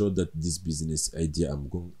I'm sure that this business idea I'm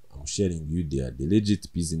sharing you, they are the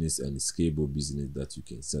legit business and scalable business that you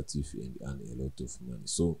can start with and earn a lot of money.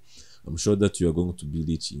 So I'm sure that you are going to be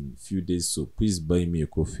rich in a few days. So please buy me a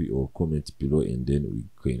coffee or comment below, and then we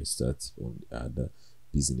can start on the other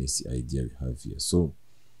business idea we have here. So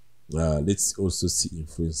let's also see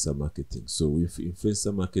influencer marketing. So with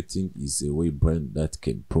influencer marketing is a way brand that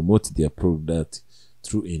can promote their product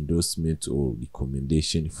through endorsement or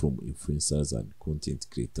recommendation from influencers and content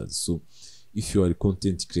creators. So if you are a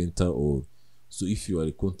content creator, or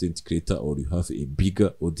you have a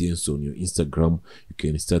bigger audience on your Instagram, you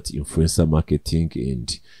can start influencer marketing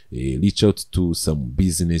and reach out to some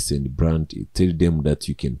business and brand, tell them that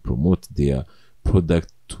you can promote their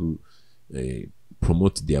product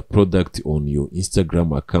on your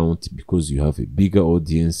Instagram account, because you have a bigger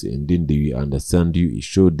audience, and then they will understand you. You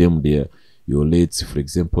show them your leads. For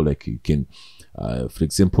example, like you can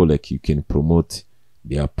promote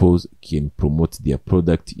their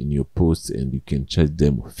product in your post, and you can charge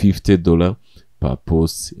them $50 per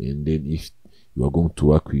post. And then if you are going to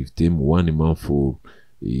work with them 1 month for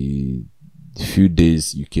a few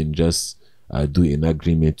days, you can just do an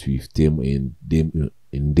agreement with them, and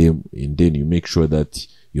then you make sure that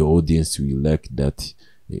your audience will like that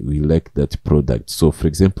product. So for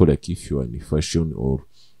example, like if you are in fashion, or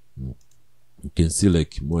you can see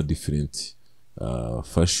like more different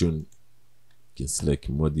fashion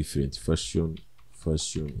influencers,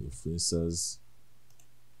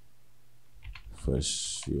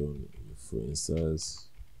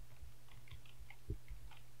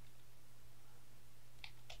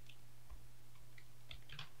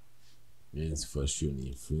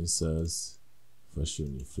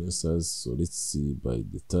 fashion influencers. So let's see by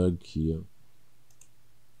the tag here.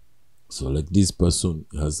 So like this person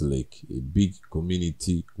has like a big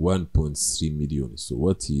community, 1.3 million. So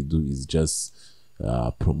what he do is just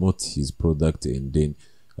promote his product, and then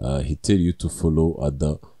he tell you to follow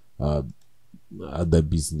other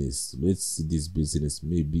business. Let's see this business,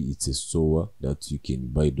 maybe it's a store that you can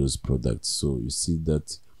buy those products. So you see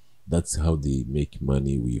that that's how they make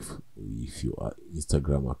money with your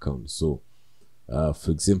Instagram account. So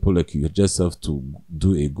for example, like you just have to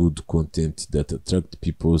do a good content that attract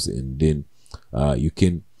peoples, and then you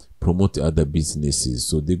can promote other businesses.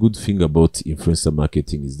 So the good thing about influencer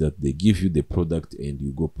marketing is that they give you the product and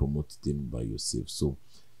you go promote them by yourself. So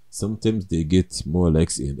sometimes they get more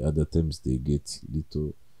likes and other times they get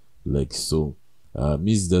little likes. So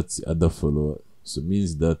means that other follower,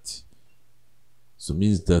 means that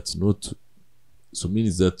not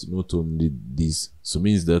only this,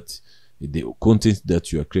 means that the content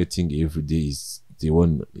that you are creating every day is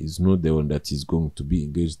not the one that is going to be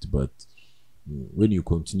engaged. But when you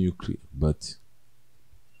continue but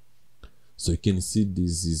so you can see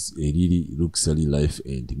this is a really luxury life,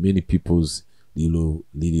 and many people's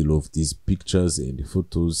really love these pictures and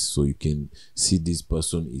photos. So you can see this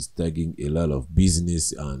person is tagging a lot of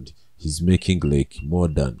business, and he's making like more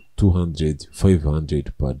than 200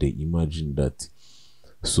 500 per day. Imagine that.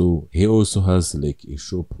 So he also has like a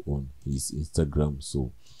shop on his Instagram.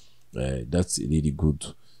 So that's a really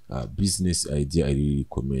good business idea. I really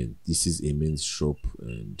recommend. This is a men's shop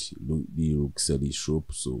and the luxury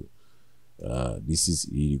shop. So this is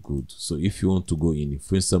really good. So if you want to go in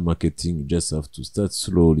influencer marketing, you just have to start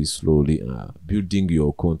slowly building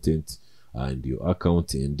your content and your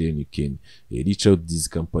account, and then you can reach out these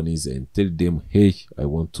companies and tell them, hey, I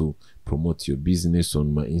want to promote your business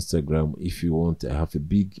on my Instagram. If you want, I have a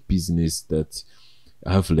big business that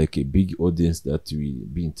I have like a big audience that will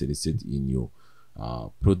be interested in your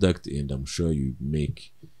product, and I'm sure you be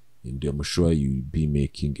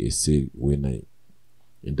making a sale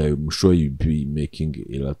I'm sure you'll be making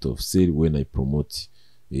a lot of sale when I promote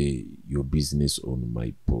your business on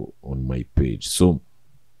my page. So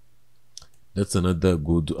that's another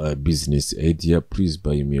good business idea. Please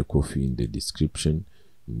buy me a coffee in the description,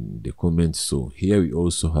 in the comments. So here we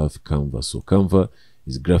also have Canva. So Canva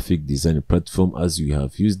is graphic design platform. As we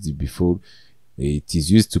have used it before, it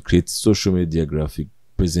is used to create social media graphic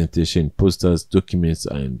presentation, posters, documents,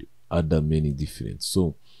 and other many different.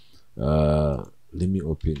 So let me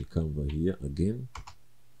open Canva here again.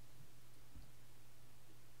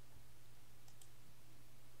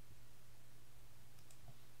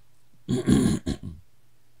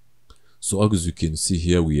 So as you can see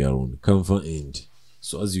here, we are on Canva,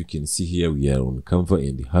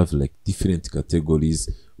 and have like different categories: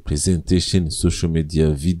 presentation, social media,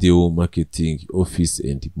 video, marketing, office,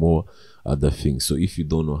 and more other things. So if you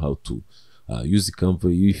don't know how to use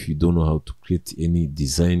Canva, if you don't know how to create any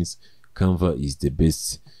designs, Canva is the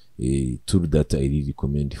best tool that I really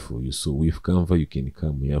recommend for you. So with Canva, you can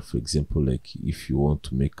come here, for example, like if you want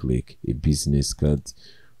to make like a business card,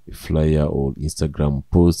 a flyer, or Instagram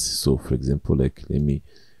post. So for example, like let me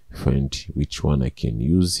find which one I can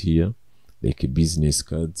use here, like a business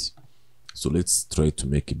card. So let's try to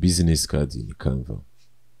make a business card in Canva.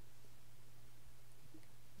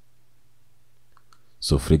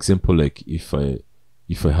 So for example, like if I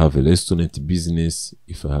have a restaurant business,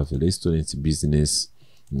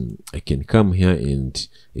 I can come here and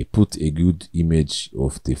put a good image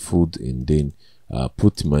of the food, and then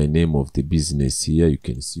put my name of the business here. You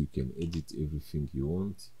can see you can edit everything you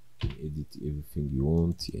want. And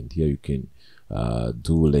here you can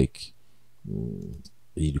do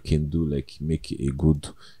like make a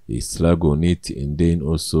good slug on it, and then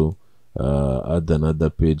also add another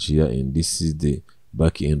page here, and this is the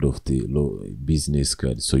back end of the business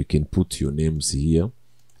card. So you can put your names here,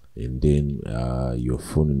 and then your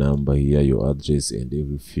phone number here, your address, and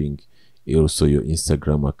everything, also your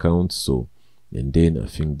Instagram account. So and then I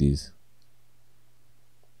think this,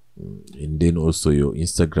 and then also your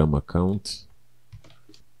Instagram account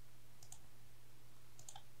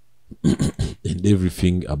and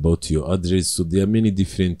everything about your address. So there are many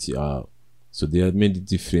different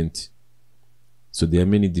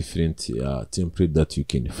template that you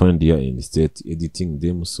can find here and start editing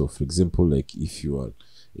them. So for example, like if you are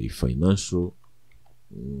a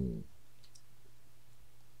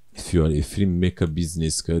filmmaker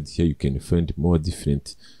business card, here you can find more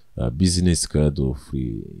different business card of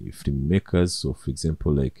filmmakers. So for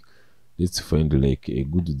example, like let's find like a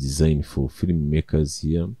good design for filmmakers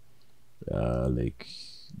here, like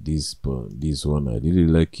this one. I really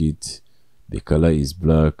like it. the color is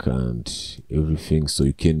black and everything, so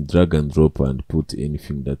you can drag and drop and put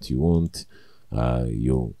anything that you want.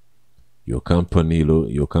 Your company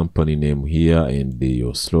your company name here, and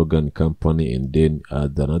your slogan company, and then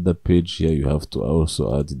add another page here. You have to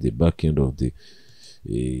also add the back end of the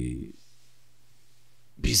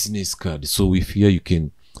business card. So with here you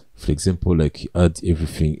can, for example, like add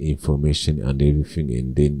everything, information and everything,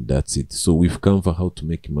 and then that's it. So with Canva, how to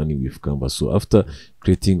make money with Canva. So after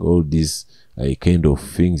creating all these kind of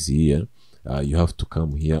things here, you have to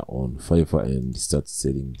come here on Fiverr and start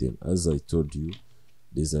selling them. As I told you,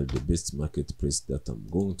 these are the best marketplace that I'm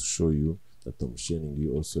going to show you, that I'm sharing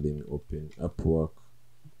you. Also, let me open Upwork,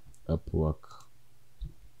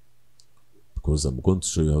 because I'm going to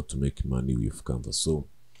show you how to make money with Canva. So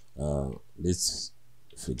let's,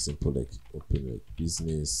 for example, like open like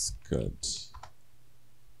business card,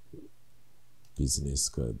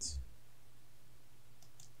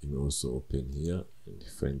 and also open here and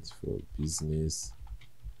find for business,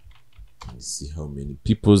 and see how many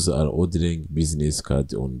people are ordering business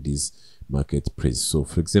card on this marketplace. So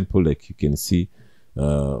for example, like you can see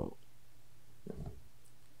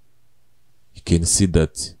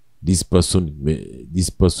that this person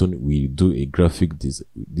will do a graphic design.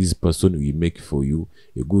 This person will make for you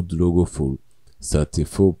a good logo for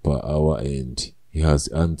 34 per hour, and he has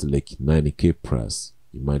earned like 90k plus.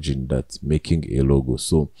 Imagine that, making a logo.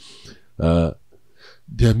 So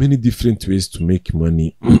there are many different ways to make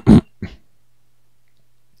money.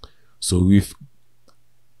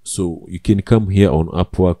 So you can come here on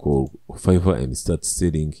Upwork or Fiverr and start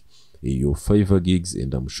selling your Fiverr gigs,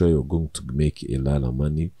 and I'm sure you're going to make a lot of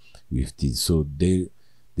money with this. So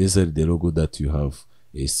these are the logo that you have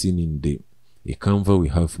seen in the Canva. We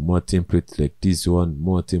have more templates like this one,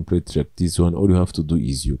 more templates like this one. All you have to do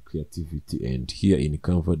is your creativity, and here in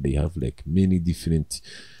Canva they have like many different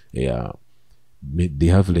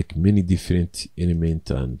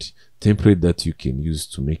elements and template that you can use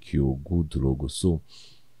to make your good logo. So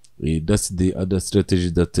that's the other strategy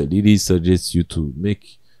that I really suggest you to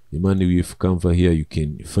make money with Canva. Here you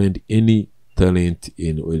can find any talent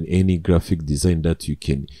in any graphic design that you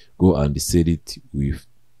can go and sell it with.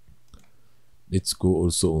 Let's go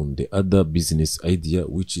also on the other business idea,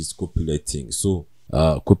 which is copywriting. So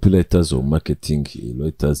copywriters or marketing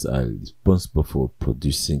writers are responsible for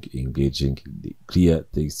producing engaging clear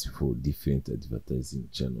text for different advertising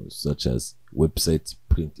channels such as websites,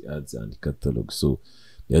 print ads, and catalogs. So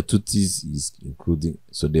their duties is including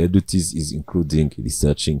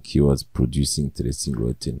researching keywords, producing interesting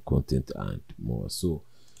written content, and more. So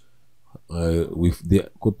with the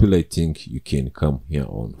copywriting, you can come here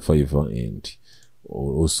on Fiverr and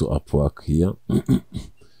also Upwork here.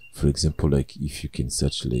 For example, like if you can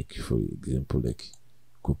search like, for example, like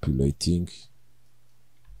copywriting,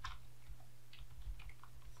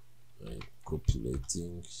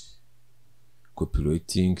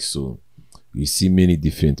 so you see many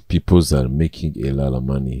different people are making a lot of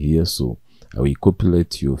money here. So I will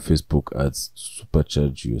copyright your Facebook ads to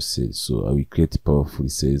supercharge your sales. So I will create powerful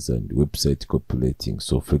sales and website copywriting.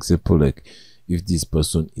 So for example, like if this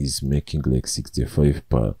person is making like 65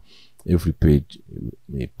 per every page,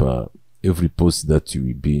 per every post that you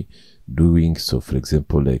will be doing. So for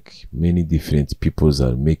example, like many different people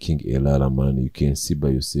are making a lot of money. You can see by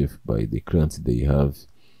yourself by the clients they have.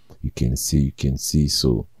 You can see.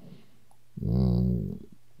 So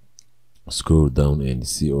scroll down and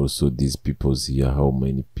see also these people's here, how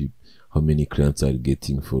many clients are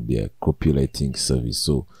getting for their copywriting service.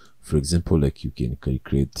 So for example, like you can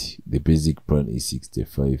calculate the basic plan is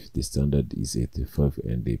 65, the standard is 85,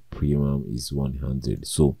 and the premium is 100.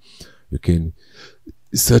 So you can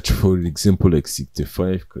search, for example, like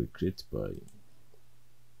 65, calculate by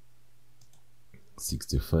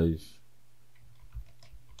 65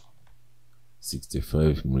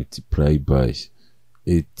 multiplied by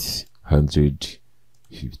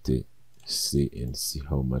 850, say, and see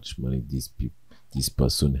how much money this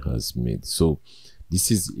person has made. So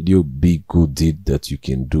this is real big good deal that you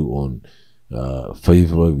can do on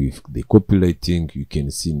Fiverr with the copywriting. You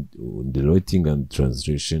can see on the writing and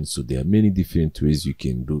translation. So there are many different ways you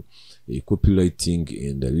can do a copywriting,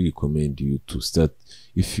 and I really recommend you to start.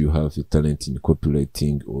 If you have a talent in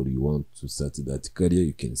copywriting or you want to start that career,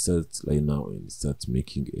 you can start right now and start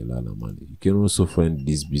making a lot of money. You can also find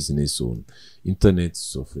this business on internet.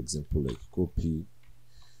 So for example, like copywriting,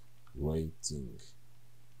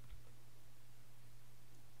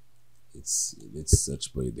 let's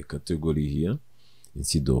search by the category here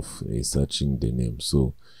instead of searching the name.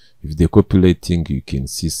 So if the copywriting, you can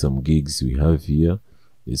see some gigs we have here.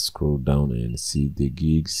 Let's scroll down and see the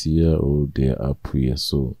gigs here, or they're up here.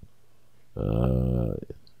 So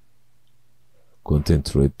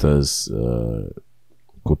content writers,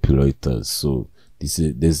 copywriters. So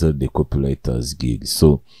these are the copywriters gig.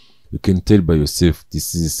 So you can tell by yourself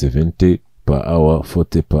this is 70 per hour,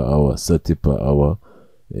 40 per hour, 30 per hour,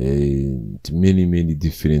 and many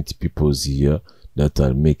different peoples here that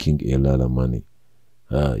are making a lot of money.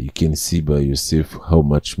 You can see by yourself how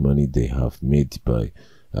much money they have made by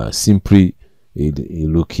simply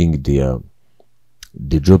looking the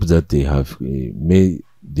job that they have made,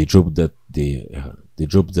 the job that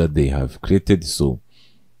they have created. So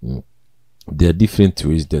there are different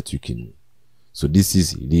ways that you can. So this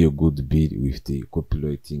is really a good bid with the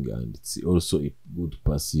copywriting, and it's also a good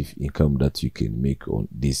passive income that you can make on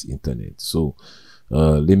this internet. So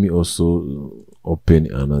let me also open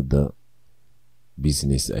another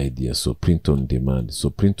business idea. So print on demand. So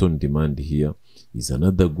print on demand here is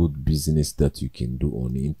another good business that you can do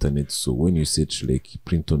on the internet. So when you search like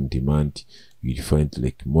print on demand, you find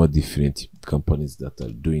like more different companies that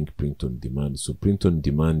are doing print on demand. So print on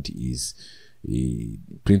demand is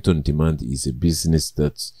a business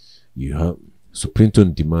that you have. So print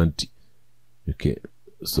on demand, okay,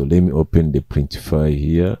 so let me open the Printify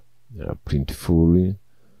here. Printful,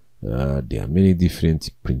 there are many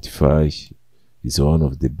different. Printify is one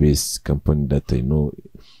of the best company that I know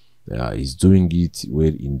is doing it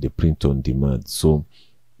well in the print on demand. So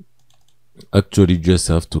actually you just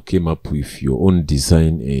have to come up with your own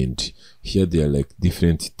design, and here they are like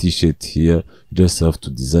different t-shirts here. You just have to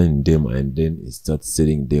design them and then start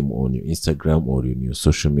selling them on your Instagram or on your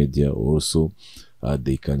social media. Also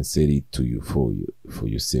they can sell it to you for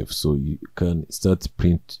yourself. So you can start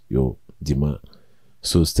print your demand.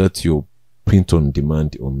 So start your print on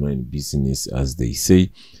demand online business, as they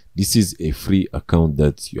say. This is a free account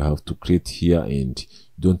that you have to create here, and you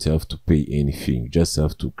don't have to pay anything. You just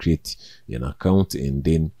have to create an account, and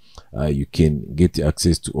then you can get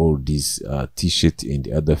access to all these t-shirts and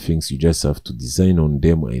other things. You just have to design on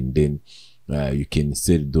them, and then you can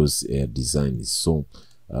sell those designs. So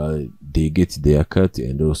they get their cut,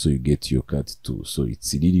 and also you get your cut too. So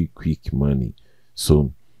it's really quick money.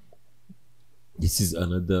 So this is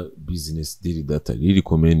another business deal that I really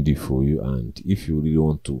recommend it for you. And if you really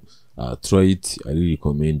want to try it, I really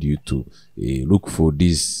recommend you to look for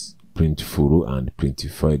this Printful and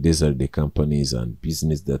Printify. These are the companies and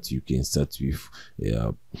business that you can start with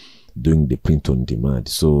doing the print on demand.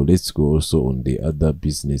 So let's go also on the other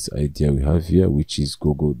business idea we have here, which is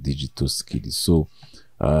Google Digital Skills. So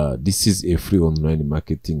this is a free online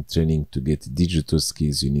marketing training to get digital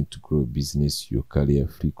skills you need to grow a business, your career,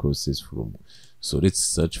 free courses from. So let's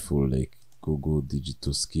search for like Google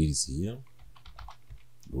Digital Skills here.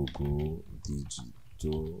 Google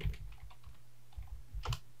Digital.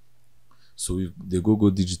 So with the Google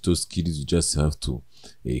Digital Skills, you just have to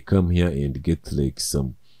come here and get like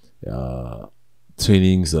some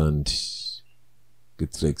trainings and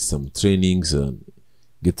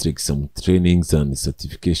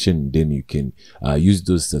certification. Then you can use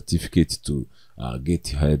those certificates to get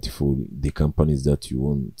hired for the companies that you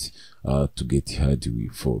want to get hired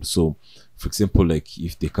with for. So for example, like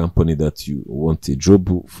if the company that you want a job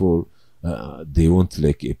for, they want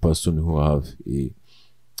like a person who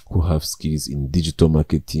have skills in digital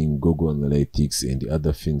marketing, Google Analytics, and the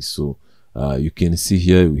other things. So you can see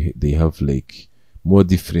here they have like more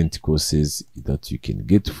different courses that you can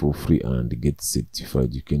get for free and get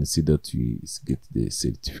certified. You can see that you get the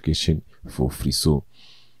certification for free. So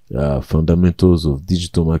fundamentals of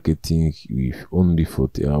digital marketing, with only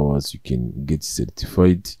 40 hours you can get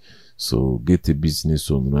certified. So get a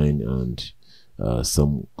business online, and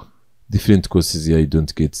some different courses here you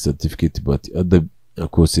don't get certificate, but other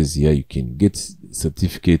courses here you can get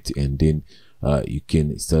certificate, and then you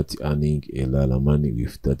can start earning a lot of money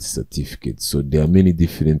with that certificate. So there are many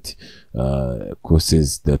different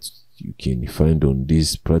courses that you can find on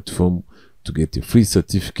this platform to get a free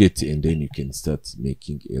certificate, and then you can start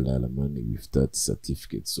making a lot of money with that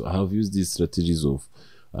certificate. So I have used these strategies of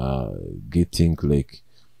getting like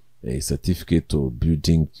a certificate or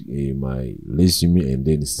building my resume, and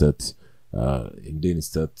then start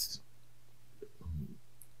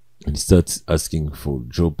asking for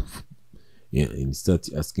job. And start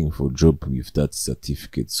asking for job with that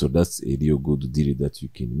certificate. So that's a real good deal that you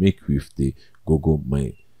can make with the Google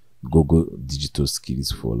Digital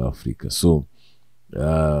Skills for Africa. So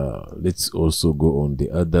let's also go on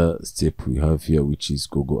the other step we have here, which is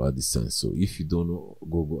Google AdSense. So if you don't know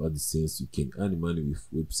Google AdSense, you can earn money with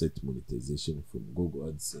website monetization from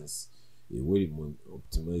Google AdSense, where you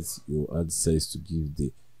optimize your ad size to give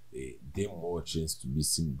them more chance to be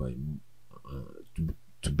seen by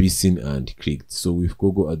to be seen and clicked. So with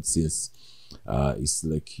Google AdSense, it's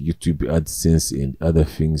like YouTube AdSense and other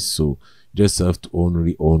things. So just have to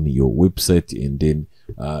only own your website, and then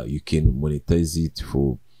you can monetize it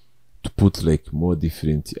for to put like more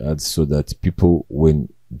different ads, so that people, when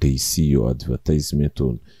they see your advertisement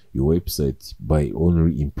on your website, by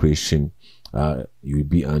only impression, you'll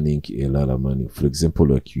be earning a lot of money. For example,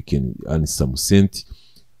 like you can earn some cent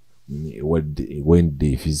when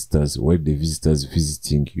the visitors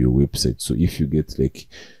visiting your website. So if you get like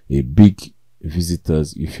a big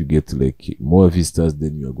visitors, if you get like more visitors,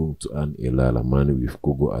 then you are going to earn a lot of money with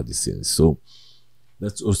Google AdSense. So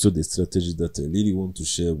that's also the strategy that I really want to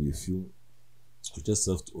share with you. You just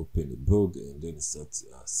have to open a blog and then start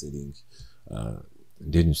selling. And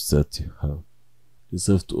then you start. Just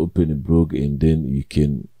have to open a blog, and then you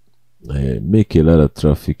can make a lot of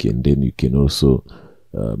traffic, and then you can also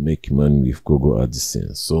make money with Google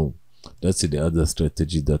AdSense. So that's the other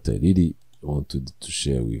strategy that I really wanted to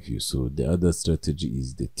share with you. So the other strategy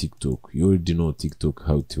is the TikTok. You already know TikTok,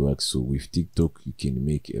 how it works. So with TikTok, you can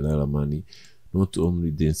make a lot of money. Not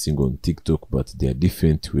only dancing on TikTok, but there are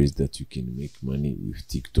different ways that you can make money with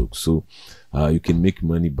TikTok. So you can make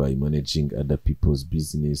money by managing other people's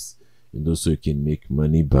business, and also you can make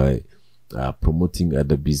money by promoting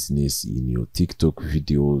other business in your TikTok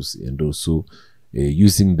videos, and also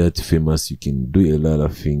using that famous, you can do a lot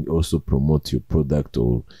of things. Also promote your product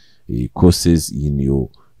or courses in your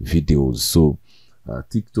videos. So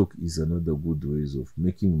TikTok is another good ways of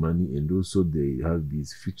making money. And also they have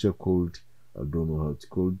this feature called, I don't know how it's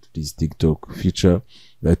called, this TikTok feature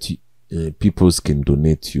that people can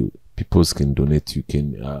donate you. People can donate you,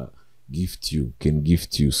 can gift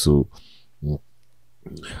you. So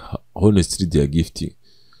honestly, they are gifting.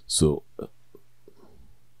 So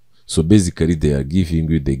basically, they are giving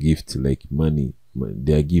you the gift, like money.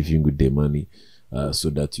 They are giving you the money so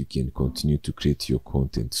that you can continue to create your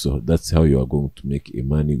content. So that's how you are going to make a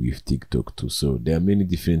money with TikTok too. So there are many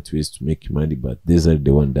different ways to make money, but these are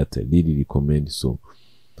the one that I really recommend. So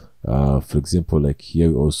for example, like here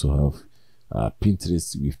we also have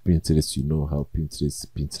Pinterest. With Pinterest, you know how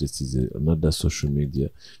Pinterest is another social media.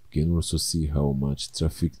 You can also see how much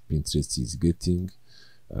traffic Pinterest is getting.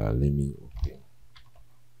 Let me open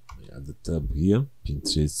at the tab here,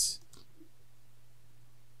 Pinterest.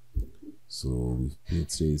 So with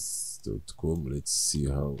Pinterest.com, let's see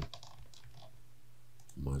how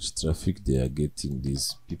much traffic they are getting.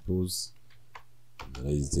 These peoples,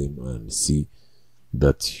 analyze them and see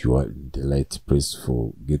that you are in the right place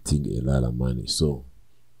for getting a lot of money. So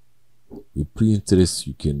with Pinterest,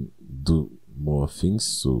 you can do more things.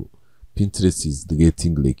 So Pinterest is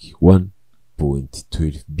getting like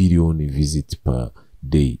 1.12 billion visits per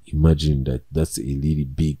day. Imagine that. That's a really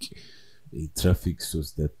big traffic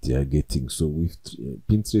source that they are getting. So with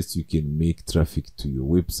Pinterest, you can make traffic to your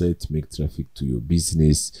website, make traffic to your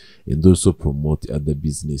business, and also promote other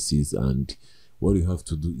businesses. And what you have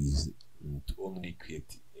to do is to only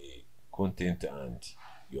create a content, and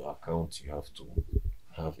your account, you have to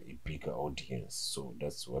have a bigger audience. So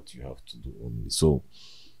that's what you have to do only. So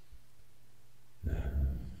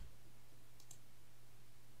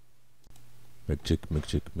make check.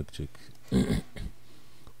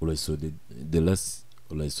 Alright, so the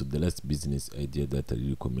last business idea that I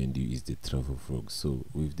recommend you is the travel vlogs. So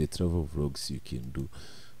with the travel vlogs, you can do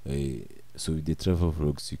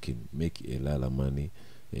you can make a lot of money.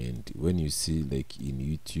 And when you see, like in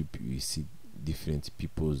YouTube, you see different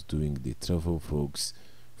people doing the travel vlogs.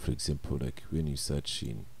 For example, like when you search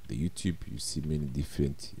in the YouTube, you see many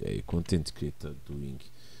different content creators doing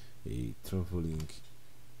a traveling.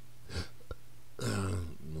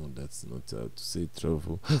 No, that's not how to say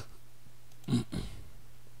travel.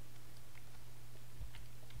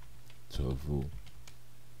 Travel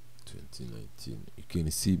 2019. You can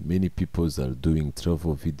see many people are doing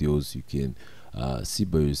travel videos. You can see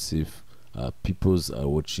by yourself. People are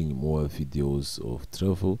watching more videos of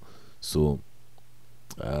travel. So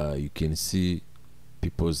you can see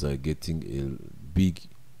people are getting a big.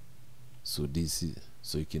 So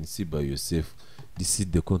you can see by yourself. This is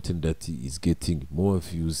the content that is getting more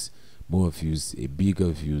views, a bigger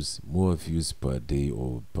views, more views per day,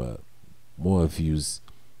 or per more views.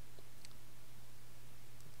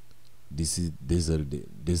 These are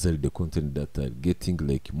the content that are getting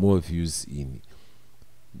like more views in.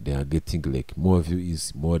 They are getting like more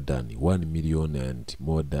views, more than 1 million, and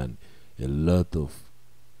more than a lot of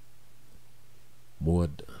more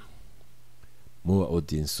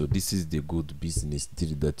audience. So this is the good business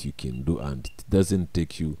deal that you can do, and it doesn't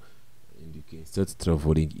take you, and you can start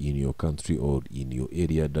traveling in your country or in your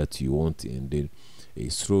area that you want, and then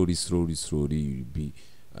slowly you'll be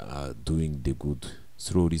doing the good.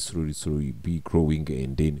 Slowly be growing,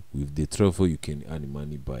 and then with the travel you can earn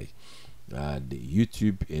money by the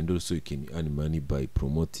YouTube, and also you can earn money by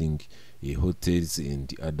promoting hotels and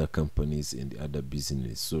the other companies and the other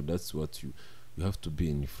business. So that's what you have to be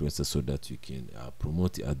an influencer so that you can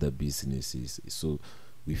promote the other businesses. So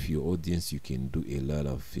with your audience you can do a lot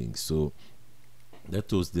of things. So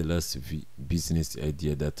that was the last business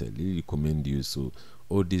idea that I really recommend you. So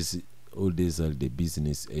all these are the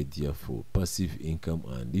business idea for passive income.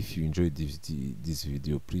 And if you enjoyed this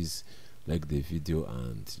video, please like the video,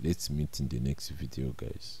 and let's meet in the next video,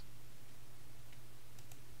 guys.